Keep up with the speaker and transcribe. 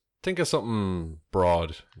Think of something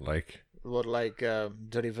broad, like What, like the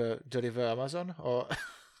river Amazon, or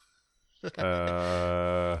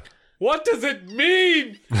What does it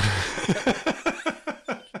mean?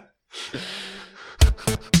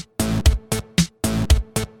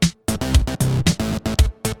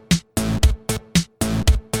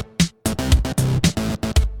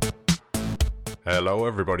 Hello,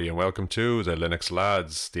 everybody, and welcome to the Linux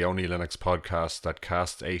Lads, the only Linux podcast that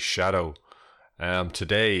casts a shadow.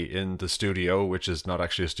 Today in the studio, which is not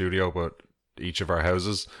actually a studio, but each of our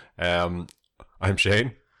houses, I'm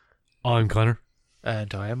Shane. I'm Connor.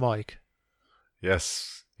 and I am Mike.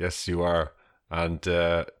 Yes, you are. And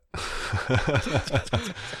oh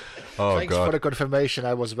Thanks god. for the confirmation.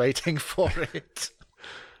 I was waiting for it.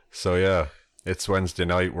 So yeah, it's Wednesday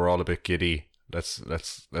night. We're all a bit giddy.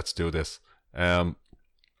 Let's do this.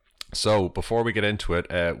 So before we get into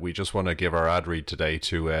it, we just want to give our ad read today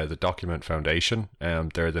to the Document Foundation.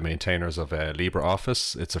 They're the maintainers of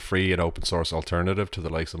LibreOffice. It's a free and open source alternative to the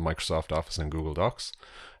likes of Microsoft Office and Google Docs.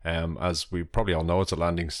 As we probably all know, it's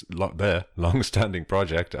a long-standing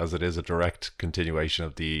project, as it is a direct continuation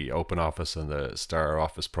of the OpenOffice and the Star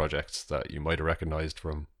Office projects that you might have recognized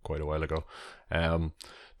from quite a while ago.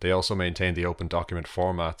 They also maintain the open document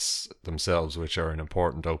formats themselves, which are an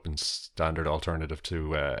important open standard alternative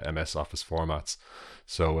to MS Office formats.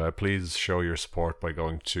 So please show your support by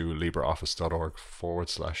going to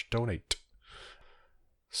libreoffice.org/donate.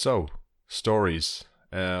 So, stories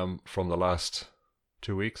from the last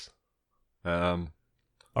 2 weeks. Or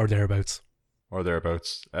thereabouts.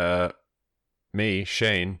 Me,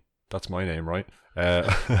 Shane, that's my name, right? I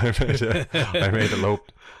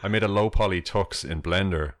made a low poly tux in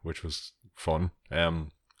Blender, which was fun.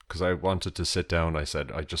 Because I wanted to sit down. I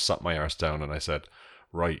just sat my arse down and I said,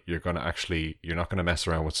 right, you're not going to mess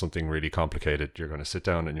around with something really complicated. You're going to sit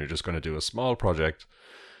down and you're just going to do a small project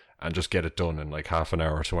and just get it done in like half an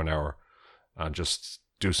hour to an hour and just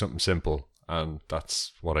do something simple. And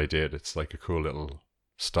that's what I did. It's like a cool little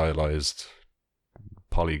stylized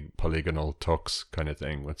polygonal tux kind of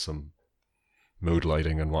thing with some mood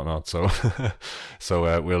lighting and whatnot. So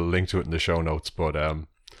we'll link to it in the show notes. But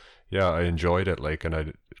yeah, I enjoyed it. And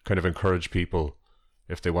I kind of encourage people,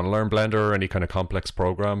 if they want to learn Blender or any kind of complex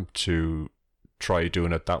program, to try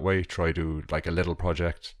doing it that way. Try to like a little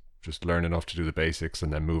project, just learn enough to do the basics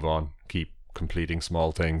and then move on. Keep completing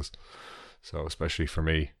small things. So especially for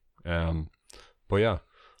me. But yeah,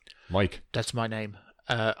 Mike. That's my name.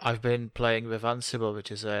 I've been playing with Ansible,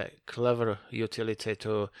 which is a clever utility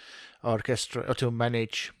to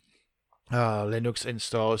manage Linux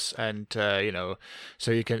installs, and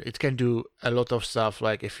so it can do a lot of stuff.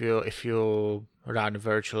 Like if you run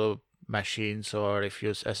virtual machines, or if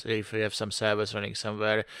you have some servers running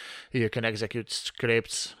somewhere, you can execute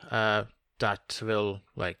scripts that will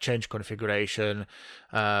like change configuration,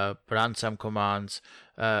 run some commands.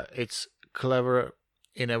 It's clever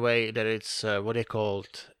in a way that it's what they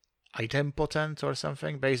called idempotent or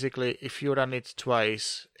something. Basically, if you run it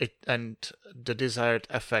twice, and the desired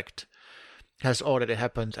effect has already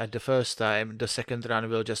happened at the first time, the second run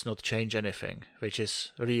will just not change anything. Which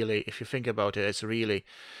is really, if you think about it, it's really,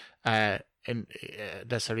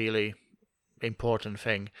 that's a really important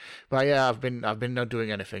thing. But yeah, I've been not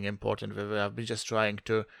doing anything important with it. I've been just trying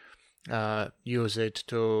to use it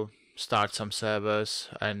to start some servers,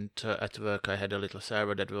 and at work I had a little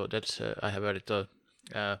server that I have a little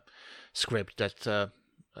script that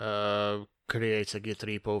creates a Git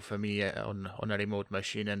repo for me on a remote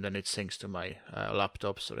machine, and then it syncs to my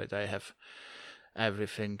laptop so that I have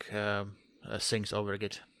everything syncs over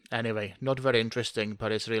Git. Anyway, not very interesting,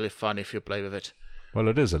 but it's really fun if you play with it. Well,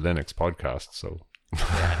 it is a Linux podcast, so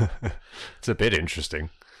it's a bit interesting.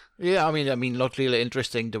 Yeah, I mean, not really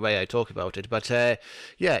interesting the way I talk about it, but yeah,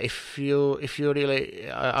 if you really,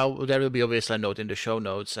 there will be obviously a note in the show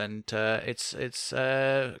notes, and it's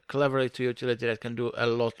clever utility that can do a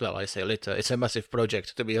lot. Well, I say little. It's a massive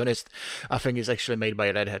project, to be honest. I think it's actually made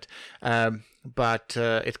by Red Hat, but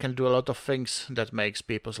it can do a lot of things that makes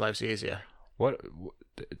people's lives easier.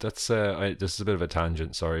 That's this is a bit of a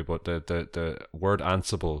tangent, sorry, but the word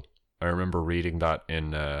Ansible, I remember reading that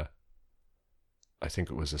in I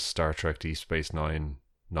think it was a Star Trek Deep Space Nine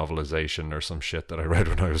novelization or some shit that I read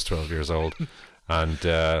when I was 12 years old. And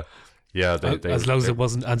yeah, as long as it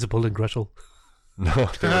wasn't Ansible and Gretel.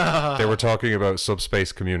 No, they were talking about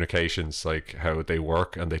subspace communications, like how they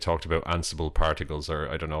work, and they talked about Ansible particles, or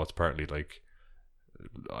I don't know, it's partly like,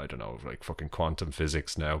 I don't know, like fucking quantum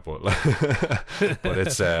physics now, but but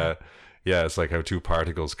it's yeah, it's like how two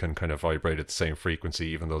particles can kind of vibrate at the same frequency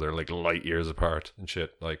even though they're like light years apart and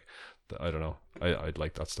shit. Like, I don't know, I'd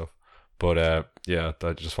like that stuff. But yeah,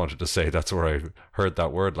 I just wanted to say that's where I heard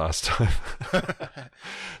that word last time.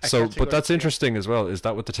 So, but that's interesting as well. Is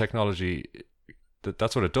that what the technology?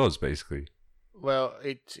 That's what it does, basically. Well,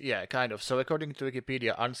 kind of. So according to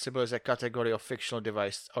Wikipedia, Ansible is a category of fictional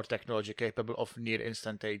device or technology capable of near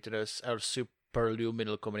instantaneous or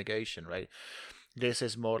superluminal communication, right? This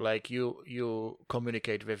is more like you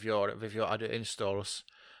communicate with your other installs,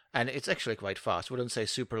 and it's actually quite fast. Wouldn't say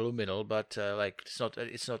superluminal, but like it's not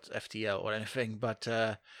FTL or anything, but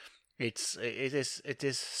it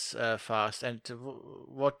is fast. And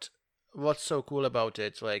what's so cool about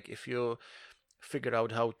it? Like if you figure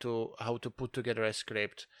out how to put together a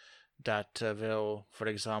script that will, for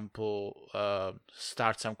example,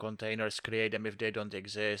 start some containers, create them if they don't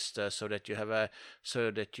exist, so that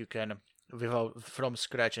you can, from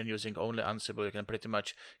scratch and using only Ansible, you can pretty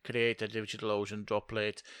much create a DigitalOcean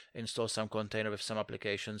droplet, install some container with some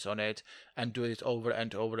applications on it, and do it over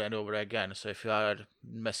and over and over again. So if you are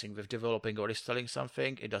messing with developing or installing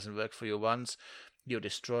something, it doesn't work for you once, you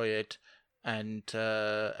destroy it and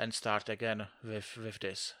start again with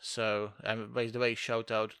this. So by the way, shout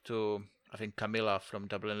out to I think Camilla from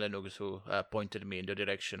Dublin Linux who pointed me in the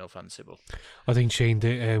direction of Ansible. I think Shane,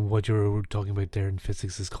 what you're talking about there in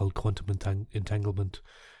physics is called quantum entanglement,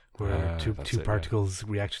 where two particles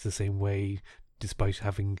react the same way despite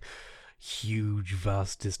having huge,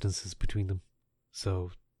 vast distances between them.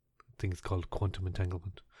 So I think it's called quantum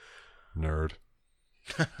entanglement. Nerd.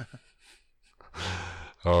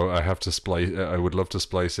 Oh, I have to splice. I would love to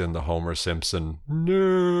splice in the Homer Simpson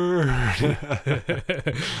nerd.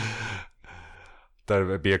 That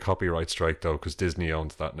would be a copyright strike though, because Disney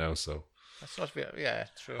owns that now. So that's not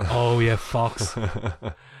true. Oh yeah, Fox.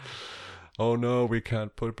 Oh no, we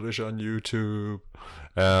can't publish on YouTube.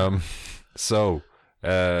 So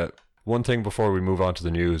one thing before we move on to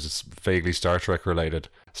the news, it's vaguely Star Trek related.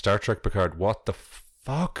 Star Trek Picard. What the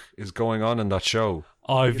fuck is going on in that show?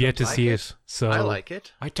 I've yet to see it, so I like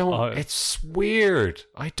it. I don't. It's weird.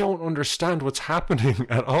 I don't understand what's happening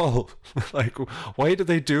at all. Like, why do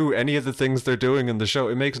they do any of the things they're doing in the show?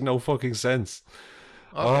 It makes no fucking sense.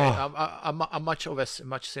 Okay, I'm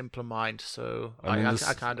much simpler mind, so I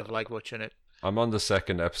kind of like watching it. I'm on the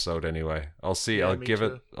second episode anyway. I'll see. Yeah, I'll give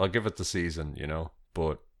it the season,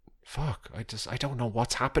 But fuck, I don't know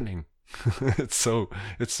what's happening. It's so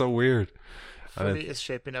weird. For me, it's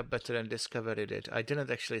shaping up better than Discovery did. I didn't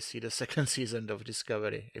actually see the second season of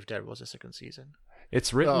Discovery, if there was a second season.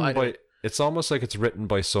 It's written by. It's almost like it's written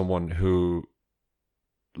by someone who,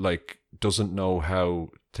 like, doesn't know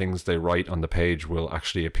how things they write on the page will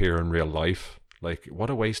actually appear in real life. Like, what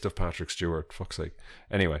a waste of Patrick Stewart. Fuck's sake.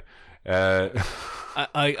 Anyway,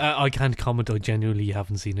 I can't comment. I genuinely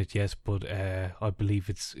haven't seen it yet, but I believe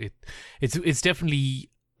it's definitely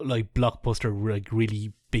like blockbuster, like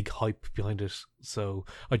really big hype behind it. So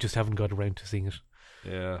I just haven't got around to seeing it.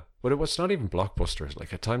 Yeah, but it's not even blockbusters.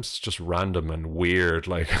 Like at times it's just random and weird.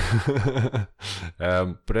 Like,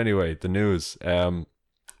 but anyway, the news.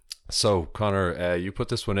 So Connor, you put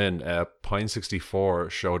this one in. Pine64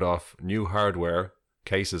 showed off new hardware,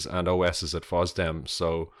 cases, and OSs at FOSDEM.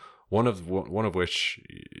 So one of which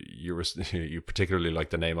you particularly like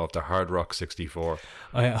the name of, the Hard Rock 64.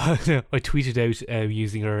 I tweeted out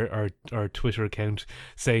using our Twitter account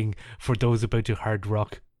saying, for those about to hard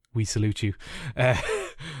rock, we salute you.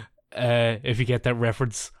 If you get that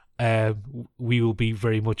reference, we will be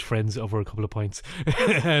very much friends over a couple of pints.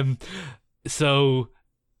 So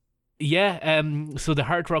the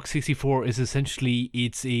Hard Rock 64 is essentially,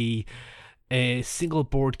 it's a single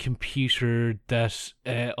board computer that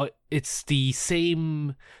it's the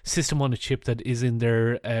same system on a chip that is in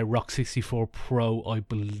their Rock 64 Pro, I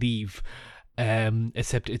believe,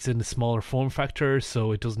 except it's in a smaller form factor,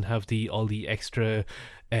 so it doesn't have all the extra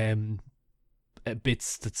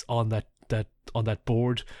bits that's on that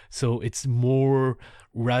board. So it's more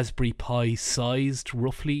Raspberry Pi sized,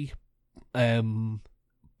 roughly,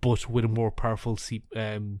 but with a more powerful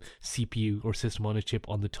CPU or system on a chip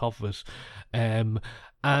on the top of it.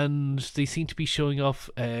 And they seem to be showing off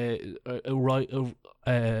a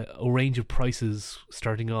range of prices,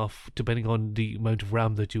 starting off depending on the amount of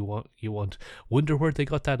RAM that you want. Wonder where they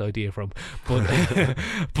got that idea from. But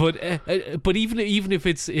but even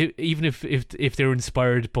if they're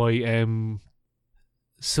inspired by even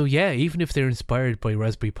if they're inspired by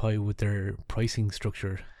Raspberry Pi with their pricing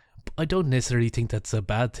structure, I don't necessarily think that's a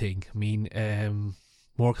bad thing. I mean,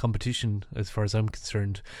 more competition as far as I'm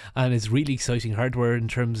concerned, and it's really exciting hardware in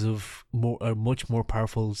terms of a much more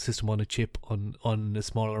powerful system on a chip on a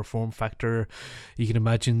smaller form factor. You can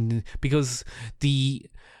imagine, because the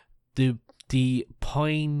The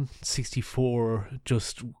Pine 64,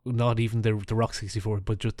 just not even the Rock 64,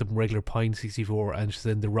 but just the regular Pine 64, and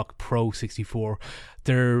then the Rock Pro 64,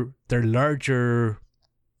 they're larger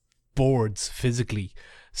boards physically.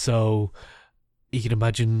 So you can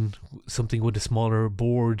imagine something with a smaller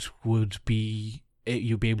board would be,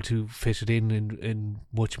 you'd be able to fit it in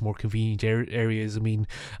much more convenient areas. I mean,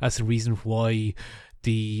 that's the reason why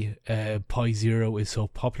the Pi Zero is so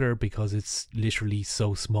popular, because it's literally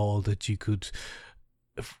so small that you could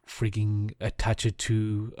freaking attach it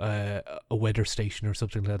to a weather station or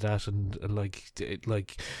something like that, and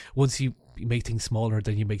like once you make things smaller,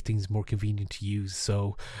 then you make things more convenient to use.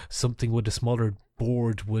 So something with a smaller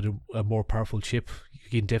board with a more powerful chip, you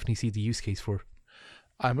can definitely see the use case for.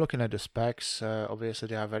 I'm looking at the specs. Obviously,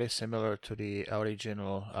 they are very similar to the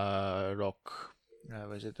original Rock.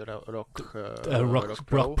 Was it the Rock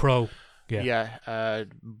Pro? Yeah.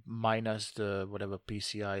 Minus the whatever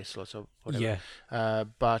PCI slots or whatever. Yeah.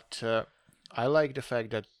 But I like the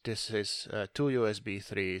fact that this is two USB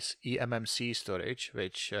 3s, eMMC storage,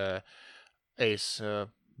 which is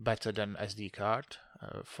better than SD card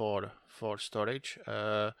for storage.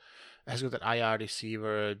 Has got an IR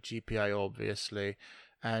receiver, GPIO obviously,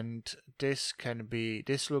 and this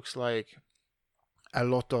looks like a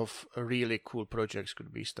lot of really cool projects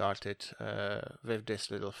could be started with this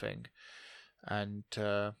little thing. And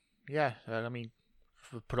I mean,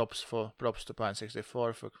 props to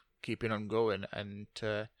Pine64 for keeping on going and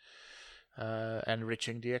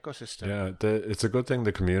enriching the ecosystem. Yeah, it's a good thing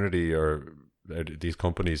the community or these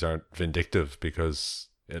companies aren't vindictive, because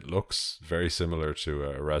it looks very similar to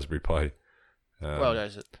a Raspberry Pi. Well,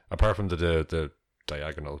 there's it. Apart from the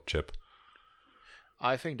diagonal chip.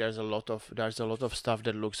 I think there's a lot of stuff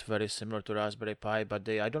that looks very similar to Raspberry Pi, but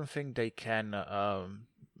I don't think they can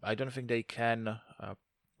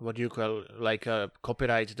what do you call, like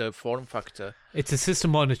copyright the form factor. It's a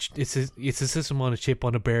system on it's a system on a chip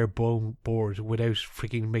on a bare bone board without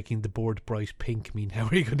freaking making the board bright pink. I mean, how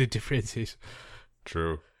are you going to differentiate?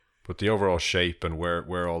 True, but the overall shape and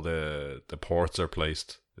where all the ports are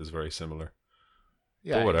placed is very similar.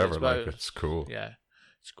 Yeah, but whatever, it's cool. Yeah,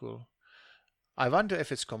 it's cool. I wonder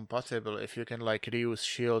if it's compatible, if you can like reuse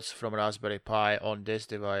shields from Raspberry Pi on this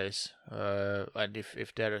device, and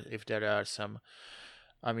if there are some,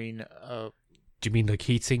 I mean, do you mean like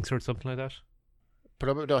heat sinks or something like that?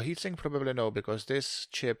 Probably no heatsink. Probably no, because this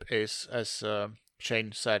chip is, as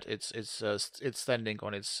Shane said, it's standing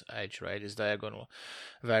on its edge, right? It's diagonal,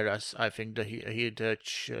 whereas I think the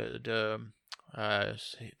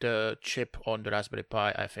chip on the Raspberry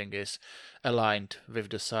Pi, I think, is aligned with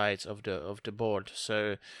the sides of the board.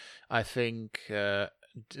 So I think, but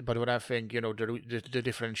when I think, the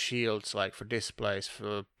different shields, like for displays,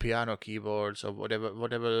 for piano keyboards, or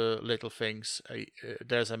whatever little things,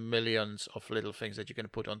 there's a millions of little things that you can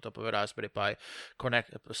put on top of a Raspberry Pi,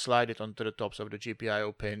 slide it onto the tops of the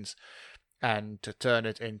GPIO pins, and to turn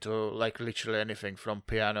it into like literally anything from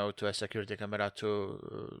piano to a security camera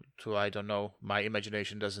to I don't know. My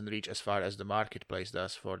imagination doesn't reach as far as the marketplace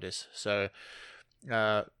does for this. So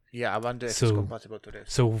I wonder if it's compatible to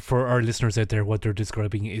this. So for our listeners out there, what they're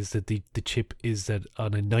describing is that the chip is that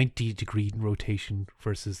on a 90-degree rotation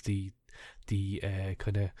versus the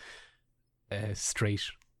kind of straight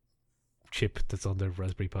chip that's on the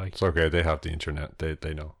Raspberry Pi. It's okay. They have the internet.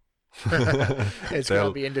 They know. It's going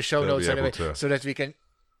to be in the show notes anyway, so that we can.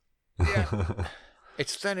 Yeah,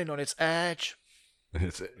 it's standing on its edge.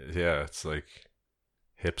 It's like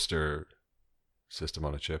hipster system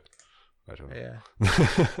on a chip. I don't know. Yeah,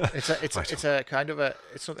 it's a kind of a.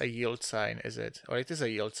 It's not a yield sign, is it? Or it is a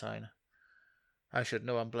yield sign. I should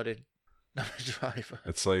know. I'm bloody driver.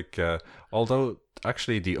 It's like, although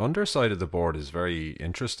actually the underside of the board is very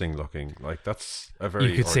interesting looking. Like that's a very.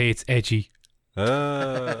 You could say it's edgy.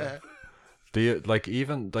 The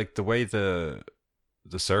way the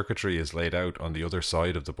circuitry is laid out on the other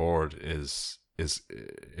side of the board is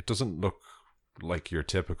it doesn't look like your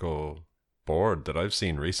typical board that I've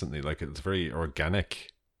seen recently. Like it's very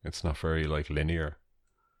organic. It's not very like linear.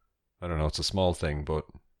 I don't know. It's a small thing, but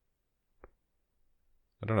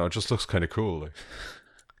I don't know. It just looks kind of cool. Like.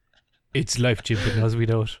 It's life, Jim, as we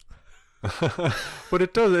know it. But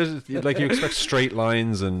it does, like you expect straight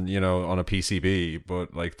lines and on a PCB,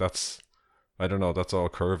 but like that's, I don't know, that's all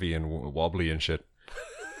curvy and wobbly and shit.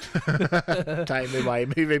 I'm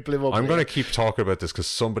going to keep talking about this because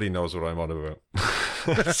somebody knows what I'm on about.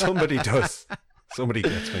 Somebody does. Somebody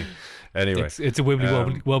gets me. Anyway, it's a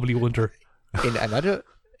wobbly wonder. In another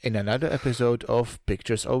episode of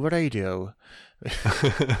Pictures Over Radio.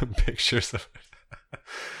 Pictures of.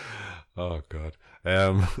 Oh God.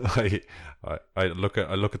 I look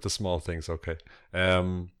at the small things. Okay.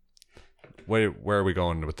 Where are we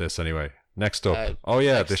going with this anyway? Next up. Oh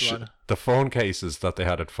yeah, the phone cases that they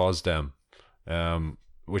had at FOSDEM,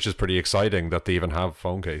 which is pretty exciting that they even have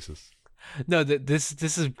phone cases. No,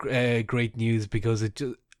 this is great news because it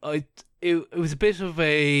was a bit of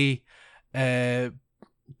a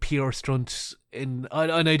PR stunt and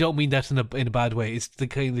I don't mean that in a bad way. It's the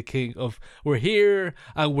king of we're here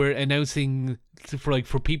and we're announcing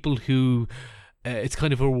for people who it's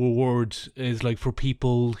kind of a reward is like for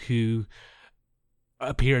people who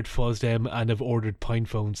appear at FOSDEM and have ordered Pine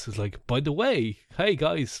phones. It's like, by the way, hey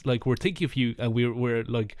guys, like we're thinking of you and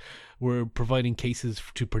we're providing cases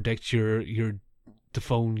to protect the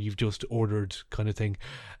phone you've just ordered, kind of thing.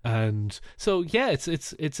 And so yeah, it's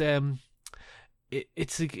a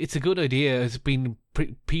good idea. It's been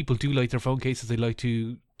people do like their phone cases. They like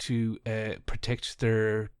to protect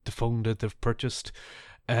the phone that they've purchased.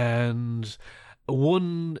 And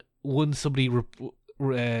one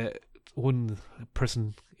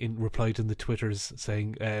person replied in the Twitters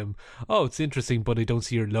saying, "Oh, it's interesting, but I don't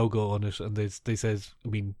see your logo on it." And they says, "I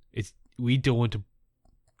mean, we don't want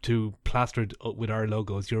to plaster it with our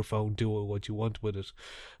logo. It's your phone. Do what you want with it,"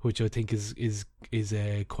 which I think is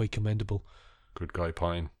quite commendable. Good guy,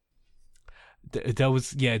 Pine. That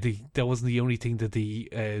wasn't the only thing that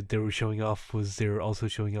they were showing off. Was they were also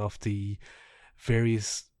showing off the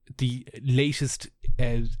latest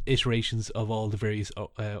iterations of all the various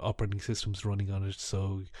operating systems running on it.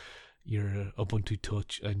 So your Ubuntu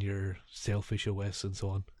Touch and your Sailfish OS and so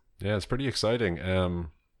on. Yeah, it's pretty exciting.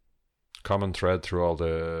 Common thread through all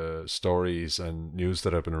the stories and news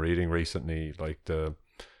that I've been reading recently. Like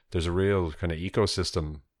there's a real kind of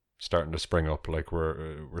ecosystem starting to spring up. Like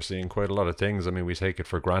we're seeing quite a lot of things. I mean, we take it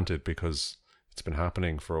for granted because it's been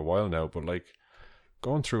happening for a while now, but like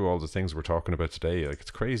going through all the things we're talking about today, like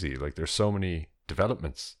it's crazy. Like there's so many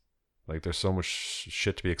developments, like there's so much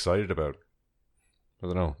shit to be excited about. I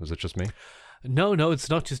don't know, is it just me? No, it's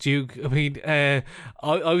not just you. I mean, I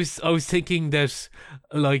was thinking that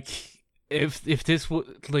like if this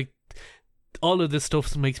would like all of this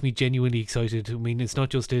stuff makes me genuinely excited. I mean, it's not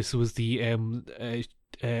just this. It was the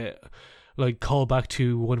like call back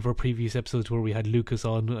to one of our previous episodes where we had Lucas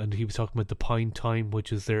on and he was talking about the Pine Time,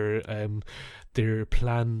 which is their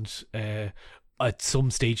planned at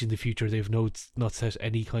some stage in the future. They've not set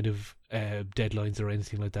any kind of deadlines or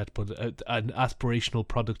anything like that, but an aspirational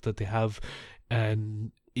product that they have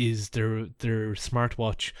is their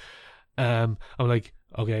smartwatch. I'm like,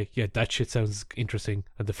 okay, yeah, that shit sounds interesting.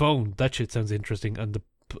 And the phone, that shit sounds interesting. And the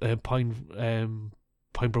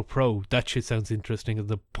Pinebook Pro, that shit sounds interesting. And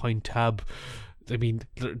the Pine Tab, I mean,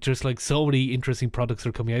 just like so many interesting products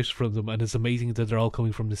are coming out from them, and it's amazing that they're all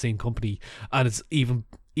coming from the same company. And it's even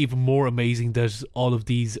more amazing that all of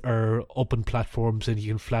these are open platforms and you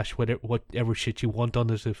can flash whatever shit you want on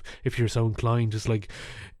it if you're so inclined. Just like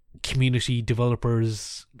community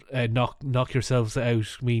developers, knock yourselves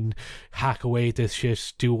out. I mean, hack away at this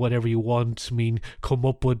shit, do whatever you want. I mean, come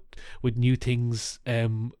up with new things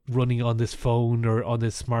running on this phone or on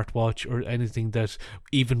this smartwatch or anything that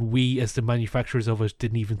even we as the manufacturers of it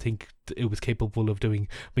didn't even think it was capable of doing.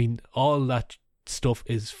 I mean, all that stuff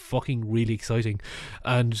is fucking really exciting,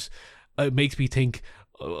 and it makes me think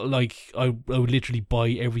like I would literally buy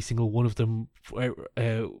every single one of them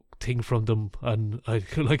thing from them. And I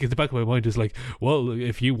like in the back of my mind is like, well,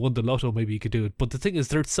 if you won the lotto maybe you could do it. But the thing is,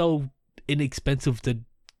 they're so inexpensive that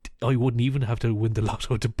I wouldn't even have to win the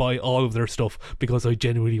lotto to buy all of their stuff, because I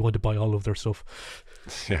genuinely want to buy all of their stuff.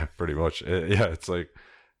 Yeah, pretty much. Yeah, it's like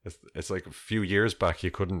a few years back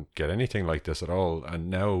you couldn't get anything like this at all,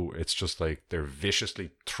 and now it's just like they're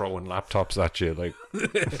viciously throwing laptops at you like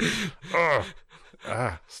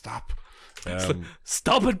stop.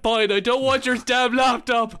 Stop it, Pine! I don't want your damn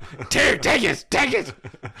laptop. Take it.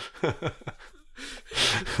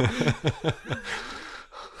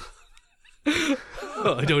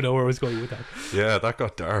 I don't know where I was going with that. Yeah, that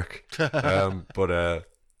got dark. But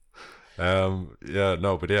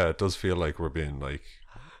it does feel like we're being like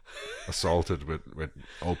assaulted with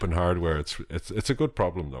open hardware. It's a good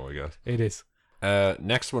problem though, I guess. It is.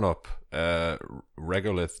 Next one up,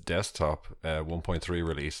 Regolith Desktop 1.3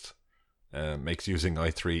 released. Makes using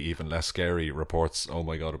i3 even less scary, reports Oh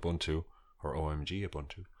My God Ubuntu, or OMG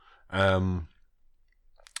Ubuntu.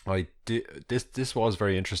 This was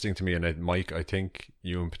very interesting to me, and Mike, I think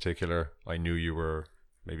you in particular, I knew you were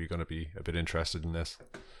maybe going to be a bit interested in this,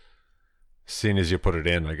 seeing as you put it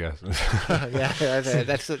in, I guess. Yeah,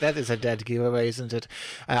 that is a dead giveaway, isn't it?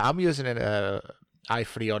 I'm using an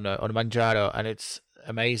i3 on Manjaro, and it's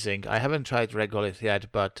amazing. I haven't tried Regolith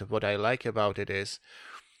yet, but what I like about it is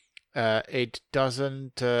it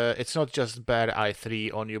doesn't. It's not just bare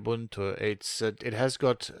i3 on Ubuntu. It has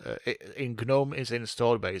got in GNOME is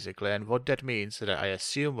installed basically, and what that means, that I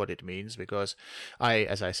assume what it means, because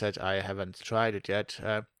as I said, I haven't tried it yet.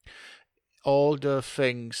 All the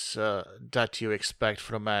things that you expect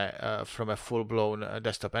from a full-blown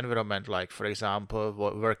desktop environment, like for example,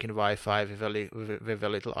 working Wi-Fi with a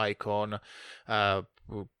little icon,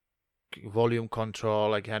 volume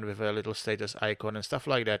control again with a little status icon and stuff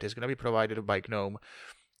like that, is going to be provided by GNOME,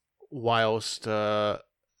 whilst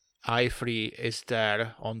i3 is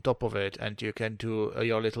there on top of it, and you can do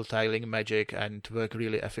your little tiling magic and work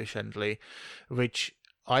really efficiently, which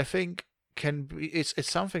I think can be, it's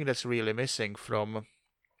something that's really missing from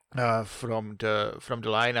the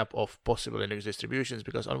lineup of possible Linux distributions,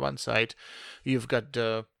 because on one side you've got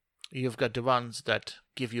the ones that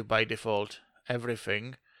give you by default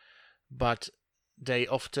everything, but they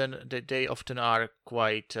often are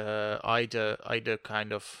quite either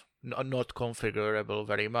kind of not configurable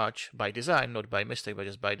very much by design, not by mistake, but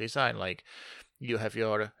just by design. Like you have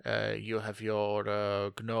your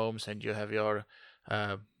gnomes, and you have your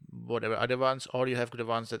whatever other ones, or you have the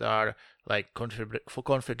ones that are like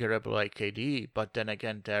configurable like KDE, but then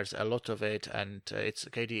again there's a lot of it, and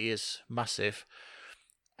KDE is massive.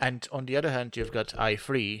 And on the other hand, you've got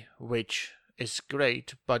i3, which is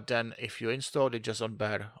great, but then if you install it just on a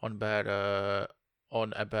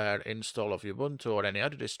bare install of Ubuntu or any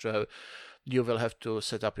other distro, you will have to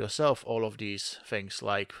set up yourself all of these things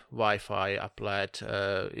like Wi-Fi, applet,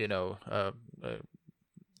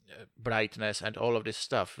 brightness, and all of this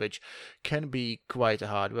stuff, which can be quite a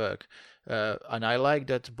hard work. And I like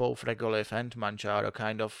that both Regolith and Manjaro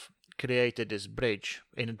kind of created this bridge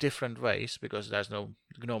in different ways, because there's no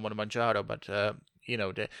GNOME on Manjaro, but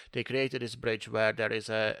they created this bridge where there is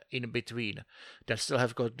a in between that still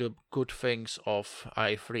have got the good things of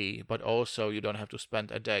i3, but also you don't have to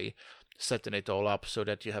spend a day setting it all up so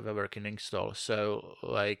that you have a working install. So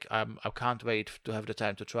like I can't wait to have the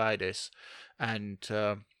time to try this, and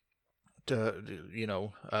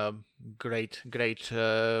great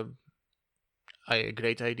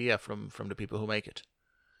idea from the people who make it.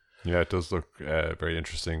 Yeah, it does look very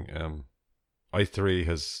interesting. i3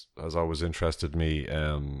 has always interested me,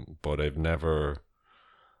 but I've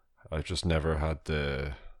just never had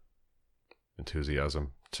the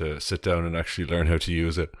enthusiasm to sit down and actually learn how to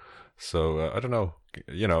use it. So I don't know.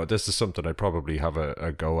 This is something I'd probably have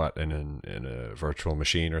a go at in a virtual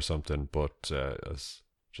machine or something, but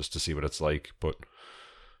just to see what it's like. But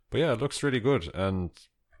yeah, it looks really good, and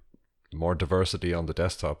more diversity on the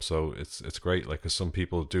desktop, so it's great. Like, 'cause some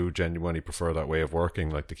people do genuinely prefer that way of working,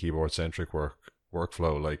 like the keyboard centric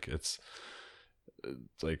workflow. Like it's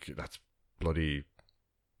like that's bloody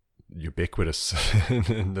ubiquitous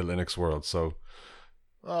in the Linux world. So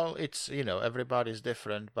well, it's everybody's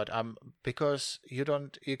different, but because you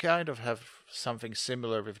kind of have something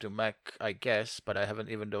similar with the Mac, I guess, but I haven't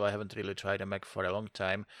really tried a Mac for a long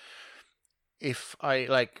time. If I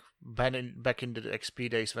like back in the XP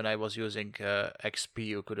days when I was using XP,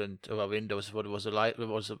 you couldn't Windows.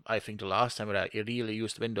 I think the last time I really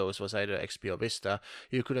used Windows was either XP or Vista.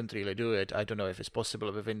 You couldn't really do it. I don't know if it's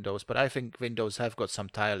possible with Windows, but I think Windows have got some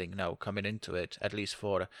tiling now coming into it, at least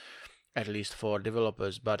for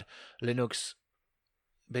developers. But Linux,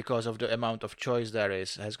 because of the amount of choice there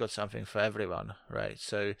is, has got something for everyone, right?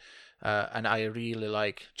 So and I really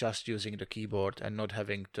like just using the keyboard and not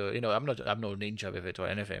having to, I'm no ninja with it or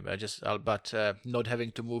anything, but not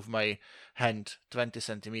having to move my hand 20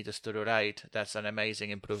 centimeters to the right. That's an amazing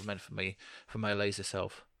improvement for me, for my lazy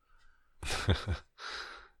self.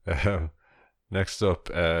 Next up,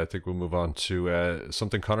 I think we'll move on to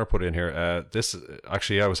something Connor put in here. This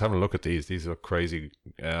actually, I was having a look at these. These look crazy.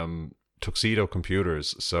 Tuxedo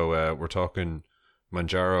computers. So we're talking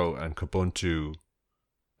Manjaro and Kubuntu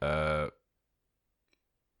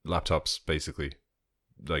laptops, basically,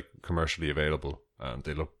 like commercially available, and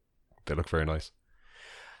they look very nice.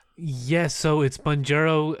 Yeah, so it's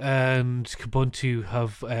Manjaro and Kubuntu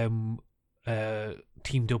have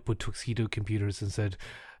teamed up with Tuxedo Computers and said,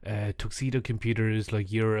 Tuxedo Computers,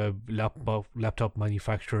 like, you're a laptop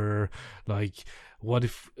manufacturer, like, what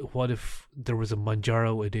if there was a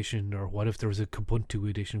Manjaro edition, or what if there was a Kubuntu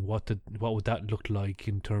edition? What would that look like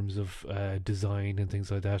in terms of design and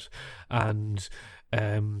things like that? And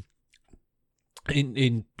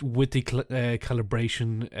in with the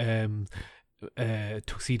calibration,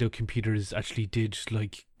 Tuxedo Computers actually did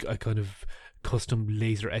like a kind of custom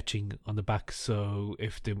laser etching on the back. So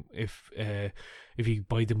if you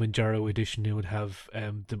buy the Manjaro edition, it would have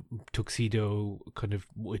the Tuxedo kind of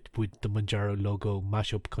with the Manjaro logo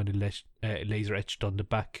mashup kind of laser etched on the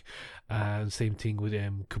back. Same thing with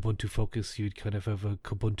Kubuntu Focus. You'd kind of have a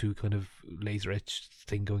Kubuntu kind of laser etched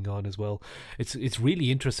thing going on as well. It's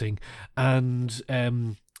really interesting, and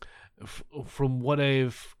from what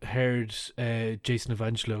I've heard, Jason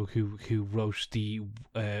Evangelo, who wrote the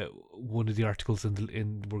one of the articles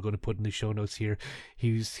in we're going to put in the show notes here,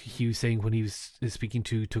 he was saying when he was speaking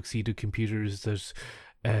to Tuxedo Computers that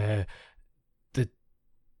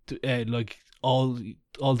like all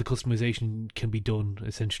the customization can be done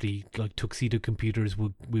essentially. Like Tuxedo Computers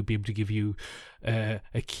will be able to give you a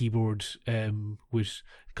keyboard with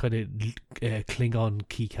kind of Klingon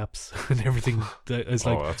keycaps and everything. That is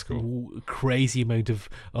like that's cool. Crazy amount of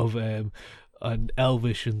and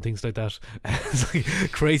Elvish and things like that. It's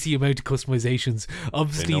like crazy amount of customizations.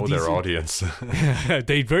 Obviously, they know their audience.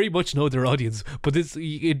 They very much know their audience. But this,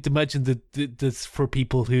 you'd imagine that that's for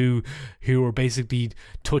people who are basically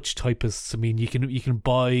touch typists. I mean, you can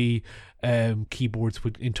buy keyboards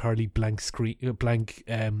with entirely blank switches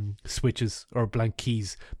or blank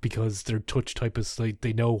keys because they're touch typists. Like,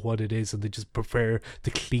 they know what it is and they just prefer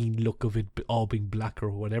the clean look of it all being black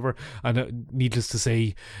or whatever. And needless to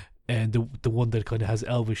say, and the one that kind of has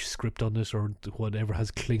Elvish script on it or whatever has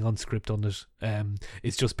Klingon script on it,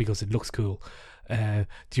 it's just because it looks cool.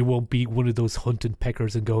 You won't be one of those hunting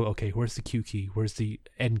peckers and go, okay, where's the Q key? Where's the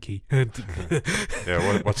N key? Yeah,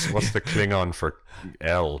 what's the Klingon for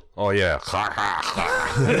L? Oh yeah, oh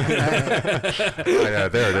yeah,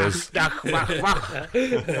 there it is.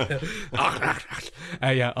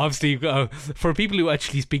 Yeah, obviously, for people who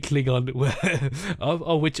actually speak Klingon,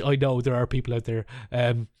 of which I know there are people out there.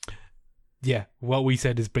 Yeah, what we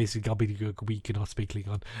said is basically gobbledygook. We cannot speak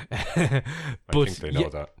Klingon. I think they know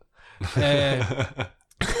that.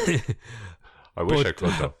 I wish I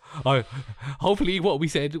could though. Hopefully what we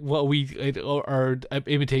said, our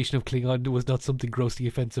imitation of Klingon was not something grossly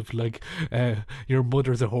offensive, like your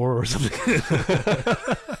mother's a whore or something.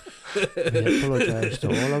 We apologize to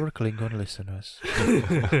all our Klingon listeners.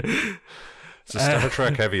 It's a Star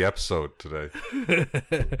Trek heavy episode today.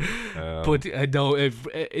 But no,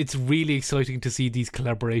 it's really exciting to see these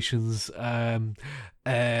collaborations.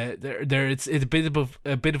 It's a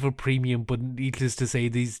bit of a premium, but needless to say,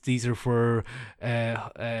 these are for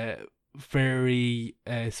very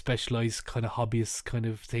specialized kind of hobbyist kind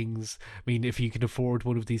of things. I mean, if you can afford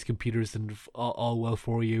one of these computers, then all well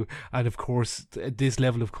for you. And of course, this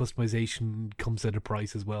level of customization comes at a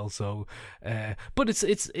price as well. So, but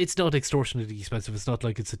it's not extortionately expensive. It's not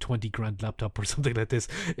like it's a 20 grand laptop or something like this.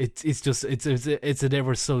 It's just it's an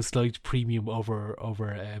ever so slight premium over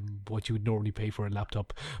what you would normally pay for a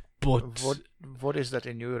laptop. But what is that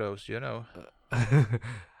in euros? You know.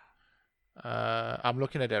 I'm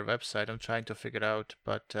looking at their website. I'm trying to figure out,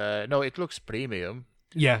 but no, it looks premium.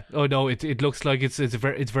 Yeah. Oh no, it looks like it's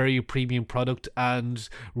very premium product, and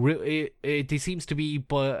it seems to be,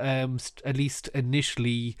 but at least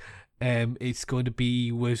initially, it's going to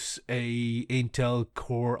be with a Intel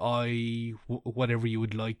Core i whatever you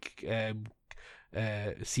would like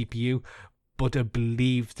CPU. But I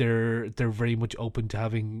believe they're very much open to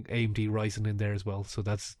having AMD Ryzen in there as well. So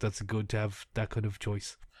that's good to have that kind of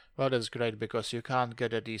choice. Well, that's great because you can't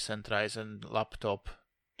get a decent Ryzen laptop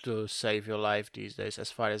to save your life these days,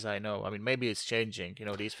 as far as I know. I mean, maybe it's changing. You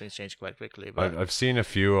know, these things change quite quickly. But I've seen a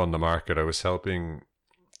few on the market. I was helping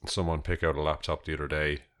someone pick out a laptop the other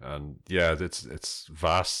day, and yeah, it's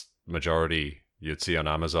vast majority you'd see on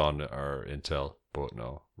Amazon or Intel, but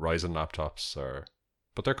no, Ryzen laptops are.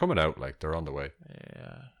 But they're coming out, like they're on the way.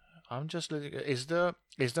 Yeah. I'm just looking. Is the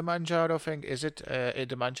Manjaro thing? Is it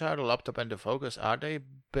the Manjaro laptop and the Focus? Are they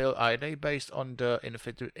based on the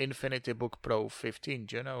Infinity Book Pro 15?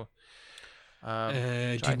 Do you know?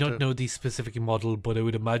 Do not know the specific model, but I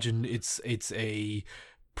would imagine it's a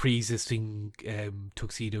pre-existing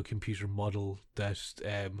Tuxedo computer model that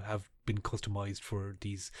have been customized for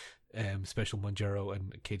these special Manjaro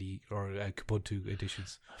and KDE or Kubuntu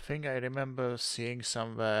editions. I think I remember seeing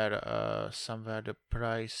somewhere the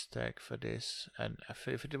price tag for this, and if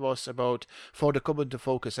it was about for the Kubuntu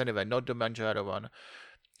Focus anyway, not the Manjaro one.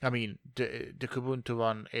 I mean, the Kubuntu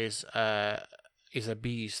one is a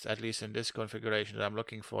beast, at least in this configuration that I'm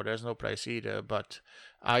looking for. There's no price either, but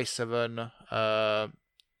i7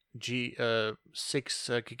 6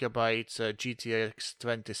 gigabytes GTX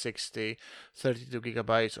 2060, 32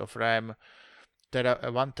 gigabytes of RAM,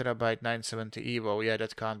 1 terabyte 970 Evo. Yeah,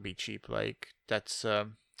 that can't be cheap. Like that's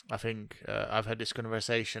I think I've had this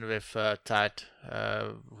conversation with Tad,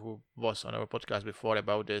 who was on our podcast before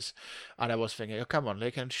about this, and I was thinking, oh, come on,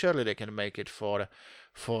 surely they can make it for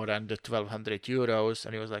under 1,200 euros,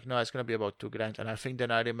 and he was like, no, it's going to be about 2 grand, and I think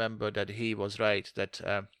then I remember that he was right, that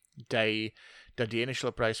the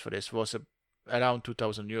initial price for this was around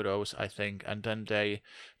 2,000 euros, I think, and then they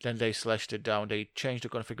slashed it down. They changed the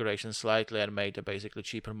configuration slightly and made a basically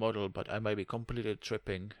cheaper model, but I might be completely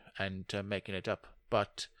tripping and making it up.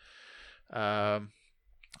 But I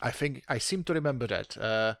think I seem to remember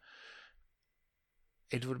that.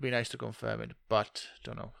 It would be nice to confirm it, but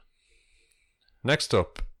don't know. Next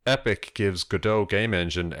up, Epic gives Godot Game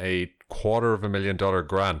Engine a $250,000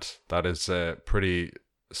 grant. That is pretty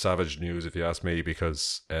savage news, if you ask me,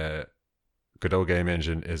 because Godot Game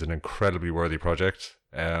Engine is an incredibly worthy project.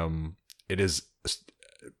 It is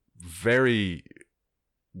very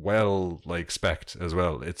well spec'd as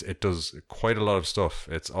well. It does quite a lot of stuff.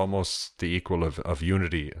 It's almost the equal of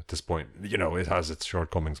Unity at this point. It has its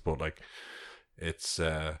shortcomings, but it's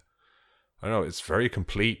I don't know, it's very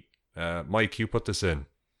complete. Mike, you put this in.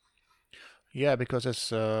 Yeah, because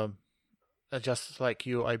it's just like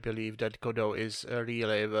you, I believe that Godot is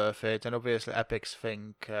really worth it, and obviously Epic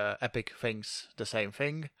thinks the same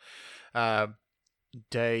thing.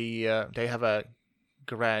 They have a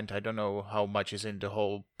grant. I don't know how much is in the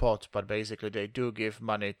whole pot, but basically they do give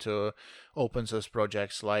money to open source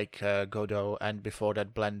projects like Godot and before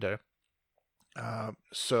that Blender.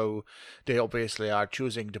 So they obviously are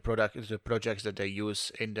choosing the projects that they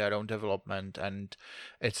use in their own development, and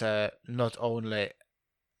it's not only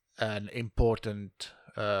an important.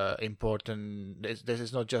 This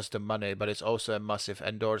is not just the money, but it's also a massive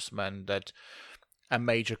endorsement that a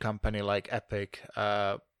major company like Epic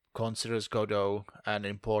considers Godot an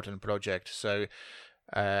important project. So,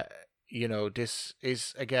 this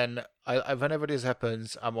is again. I whenever this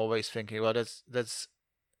happens, I'm always thinking, well, that's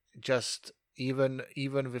just even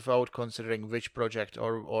without considering which project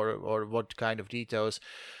or what kind of details.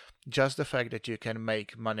 Just the fact that you can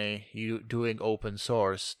make money doing open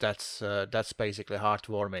source, that's basically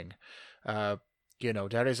heartwarming. There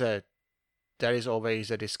is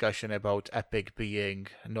always a discussion about Epic being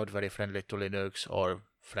not very friendly to Linux or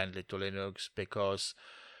friendly to Linux because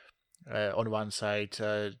on one side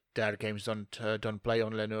their games don't play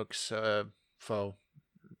on Linux.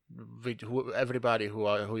 Everybody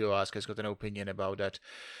who you ask has got an opinion about that,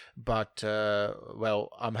 but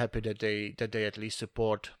I'm happy that they at least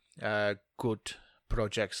support good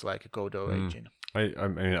projects like Godot engine. I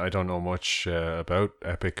mean, I don't know much about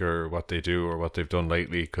Epic or what they do or what they've done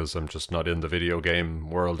lately because I'm just not in the video game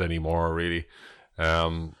world anymore, really.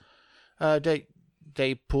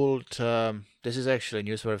 They pulled. This is actually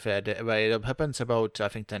newsworthy. Where it happens about I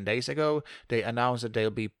think 10 days ago. They announced that they'll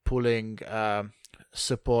be pulling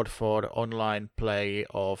support for online play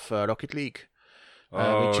of Rocket League.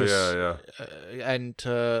 And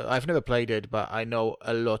I've never played it, but I know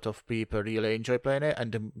a lot of people really enjoy playing it,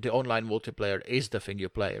 and the online multiplayer is the thing you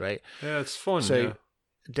play, right? Yeah, it's fun. So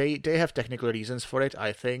they have technical reasons for it.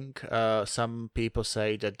 I think some people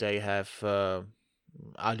say that they have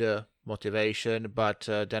other motivation, but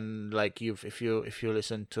then if you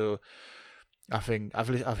listen to, I think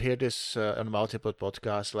I've heard this on multiple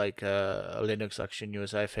podcasts like Linux Action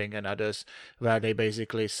News, I think, and others, where they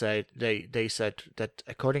basically said they said that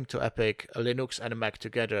according to Epic, Linux and Mac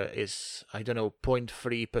together is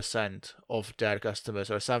 0.3% of their customers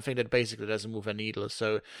or something that basically doesn't move a needle.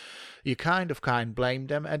 So you can't blame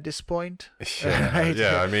them at this point. Yeah, right?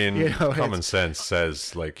 I mean, common sense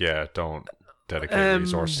says don't dedicate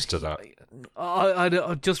resources to that.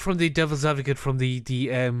 I just from the devil's advocate, from the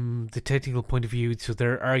technical point of view, so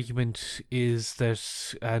their argument is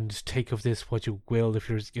that, and take of this what you will, if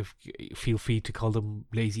feel free to call them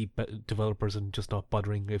lazy developers and just not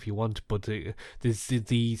bothering if you want, but the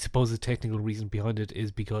supposed technical reason behind it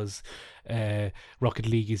is because Rocket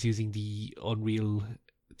League is using the Unreal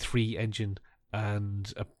 3 engine,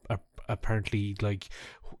 and apparently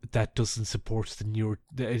that doesn't support the newer.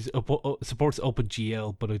 It supports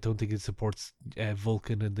OpenGL, but I don't think it supports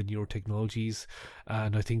Vulkan and the newer technologies.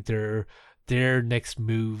 And I think their next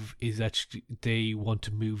move is actually they want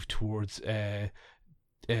to move towards. I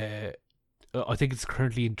think it's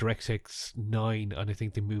currently in DirectX 9, and I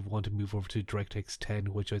think they want to move over to DirectX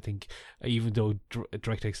 10, which I think, even though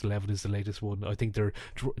DirectX 11 is the latest one, I think they're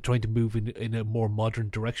trying to move in a more modern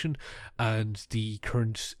direction. And the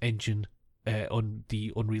current engine, on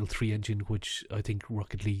the Unreal 3 engine, which I think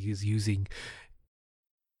Rocket League is using.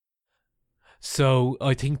 So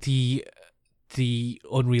I think the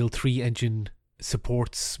Unreal 3 engine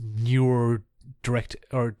supports newer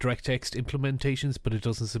DirectX implementations, but it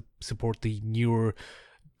doesn't support the newer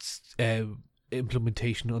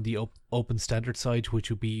implementation on the open standard side, which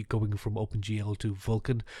would be going from OpenGL to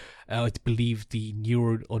Vulkan. I believe the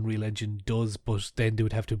newer Unreal Engine does, but then they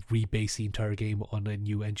would have to rebase the entire game on a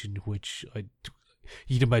new engine, which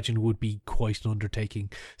you'd imagine would be quite an undertaking.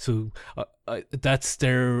 So that's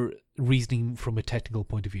their reasoning from a technical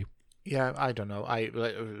point of view. Yeah, I don't know. I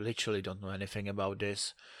literally don't know anything about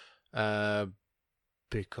this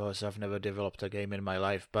because I've never developed a game in my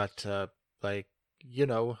life. But what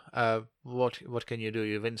can you do?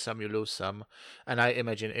 You win some, you lose some, and I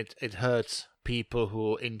imagine it hurts people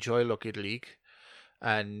who enjoy Rocket League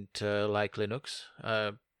and like Linux.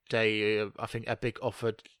 I think Epic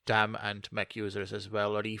offered them and Mac users as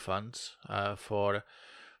well refunds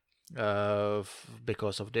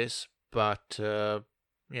because of this. But what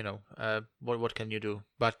can you do?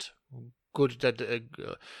 But good that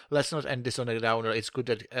let's not end this on a downer. It's good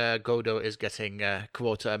that Godot is getting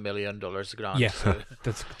 $250,000 grant. Yeah, so.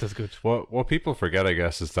 that's good. What people forget, I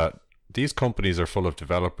guess, is that these companies are full of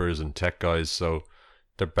developers and tech guys, so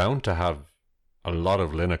they're bound to have a lot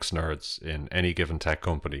of Linux nerds in any given tech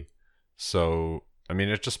company. So, I mean,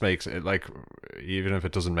 it just makes it like, even if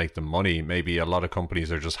it doesn't make them money, maybe a lot of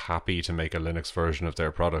companies are just happy to make a Linux version of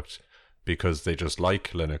their product because they just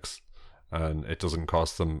like Linux and it doesn't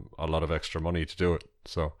cost them a lot of extra money to do it.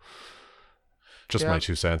 So, just my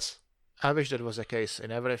 2 cents. I wish that was the case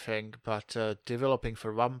in everything, but developing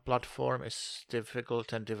for one platform is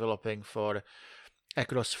difficult, and developing for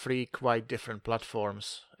across 3 quite different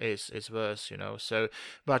platforms is worse, So,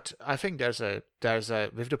 but I think there's a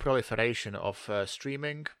with the proliferation of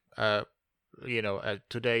streaming,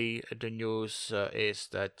 today the news is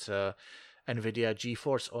that NVIDIA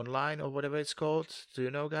GeForce Online, or whatever it's called. Do you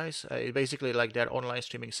know, guys? Basically, like, their online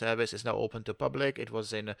streaming service is now open to public. It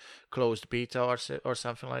was in closed beta or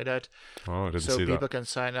something like that. Oh, I didn't see that. So people can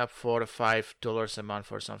sign up for $5 a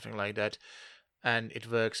month or something like that, and it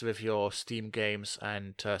works with your Steam games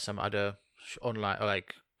and some other online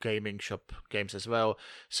like gaming shop games as well.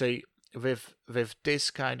 So with this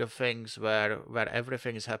kind of things where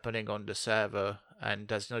everything is happening on the server, and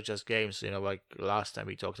that's not just games, like last time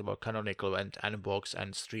we talked about Canonical and Nbox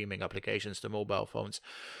and streaming applications to mobile phones.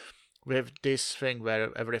 With this thing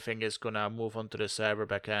where everything is gonna move onto the server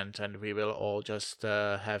backend, and we will all just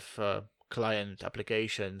have client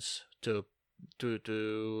applications to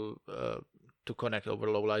connect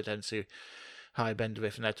over low latency, high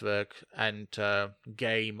bandwidth network and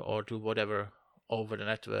game or do whatever over the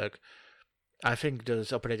network. I think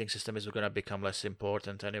this operating system is going to become less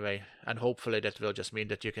important anyway, and hopefully that will just mean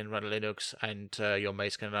that you can run Linux and your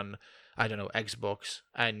mates can run, I don't know, Xbox,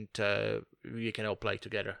 and we can all play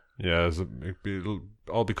together. Yeah, it'll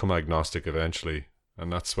all become agnostic eventually,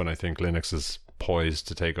 and that's when I think Linux is poised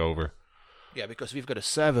to take over. Yeah, because we've got a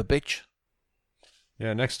server, bitch.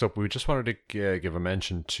 Yeah, next up, we just wanted to give a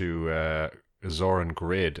mention to Zorin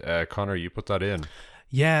Grid. Connor, you put that in.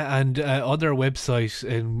 Yeah, and on their website,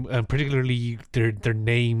 and particularly their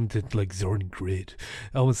name, that like Zorin Grid,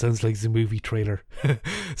 almost sounds like the movie trailer.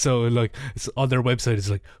 So like it's on their website, it's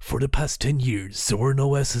like, for the past 10 years, Zorin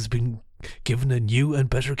OS has been given a new and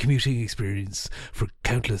better commuting experience for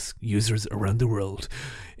countless users around the world.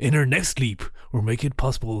 In our next leap, we're making it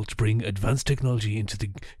possible to bring advanced technology into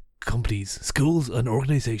the companies, schools, and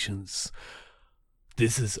organizations.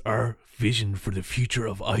 This is our vision for the future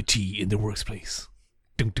of IT in the workplace.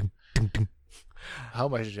 Dun, dun, dun, dun. How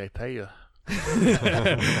much did they pay you?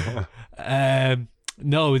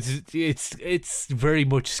 No, it's very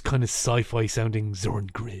much kind of sci-fi sounding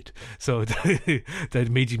Zorin Grid. So that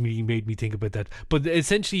made me think about that. But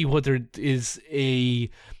essentially, what there is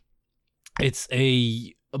it's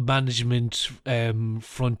a management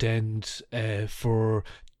front end for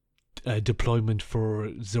deployment for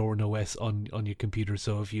Zorin OS on your computer.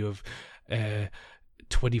 So if you have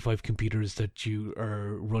 25 computers that you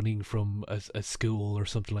are running from a school or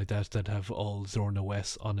something like that have all Zorin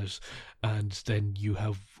OS on it, and then you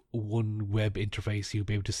have one web interface, you'll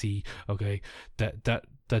be able to see, okay, that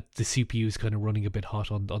the CPU is kind of running a bit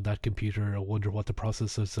hot on that computer. I wonder what the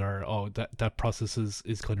processes are. Oh, that process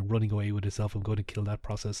is kind of running away with itself. I'm going to kill that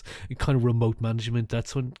process. Kind of remote management,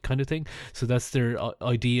 that kind of thing. So that's their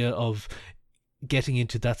idea of getting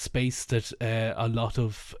into that space that a lot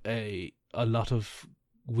of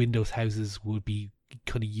Windows houses would be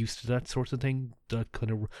kind of used to, that sort of thing, that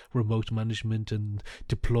kind of remote management and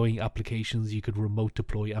deploying applications. You could remote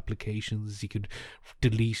deploy applications, you could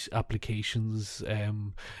delete applications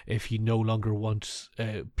if you no longer want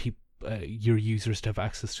your users to have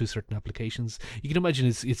access to certain applications. You can imagine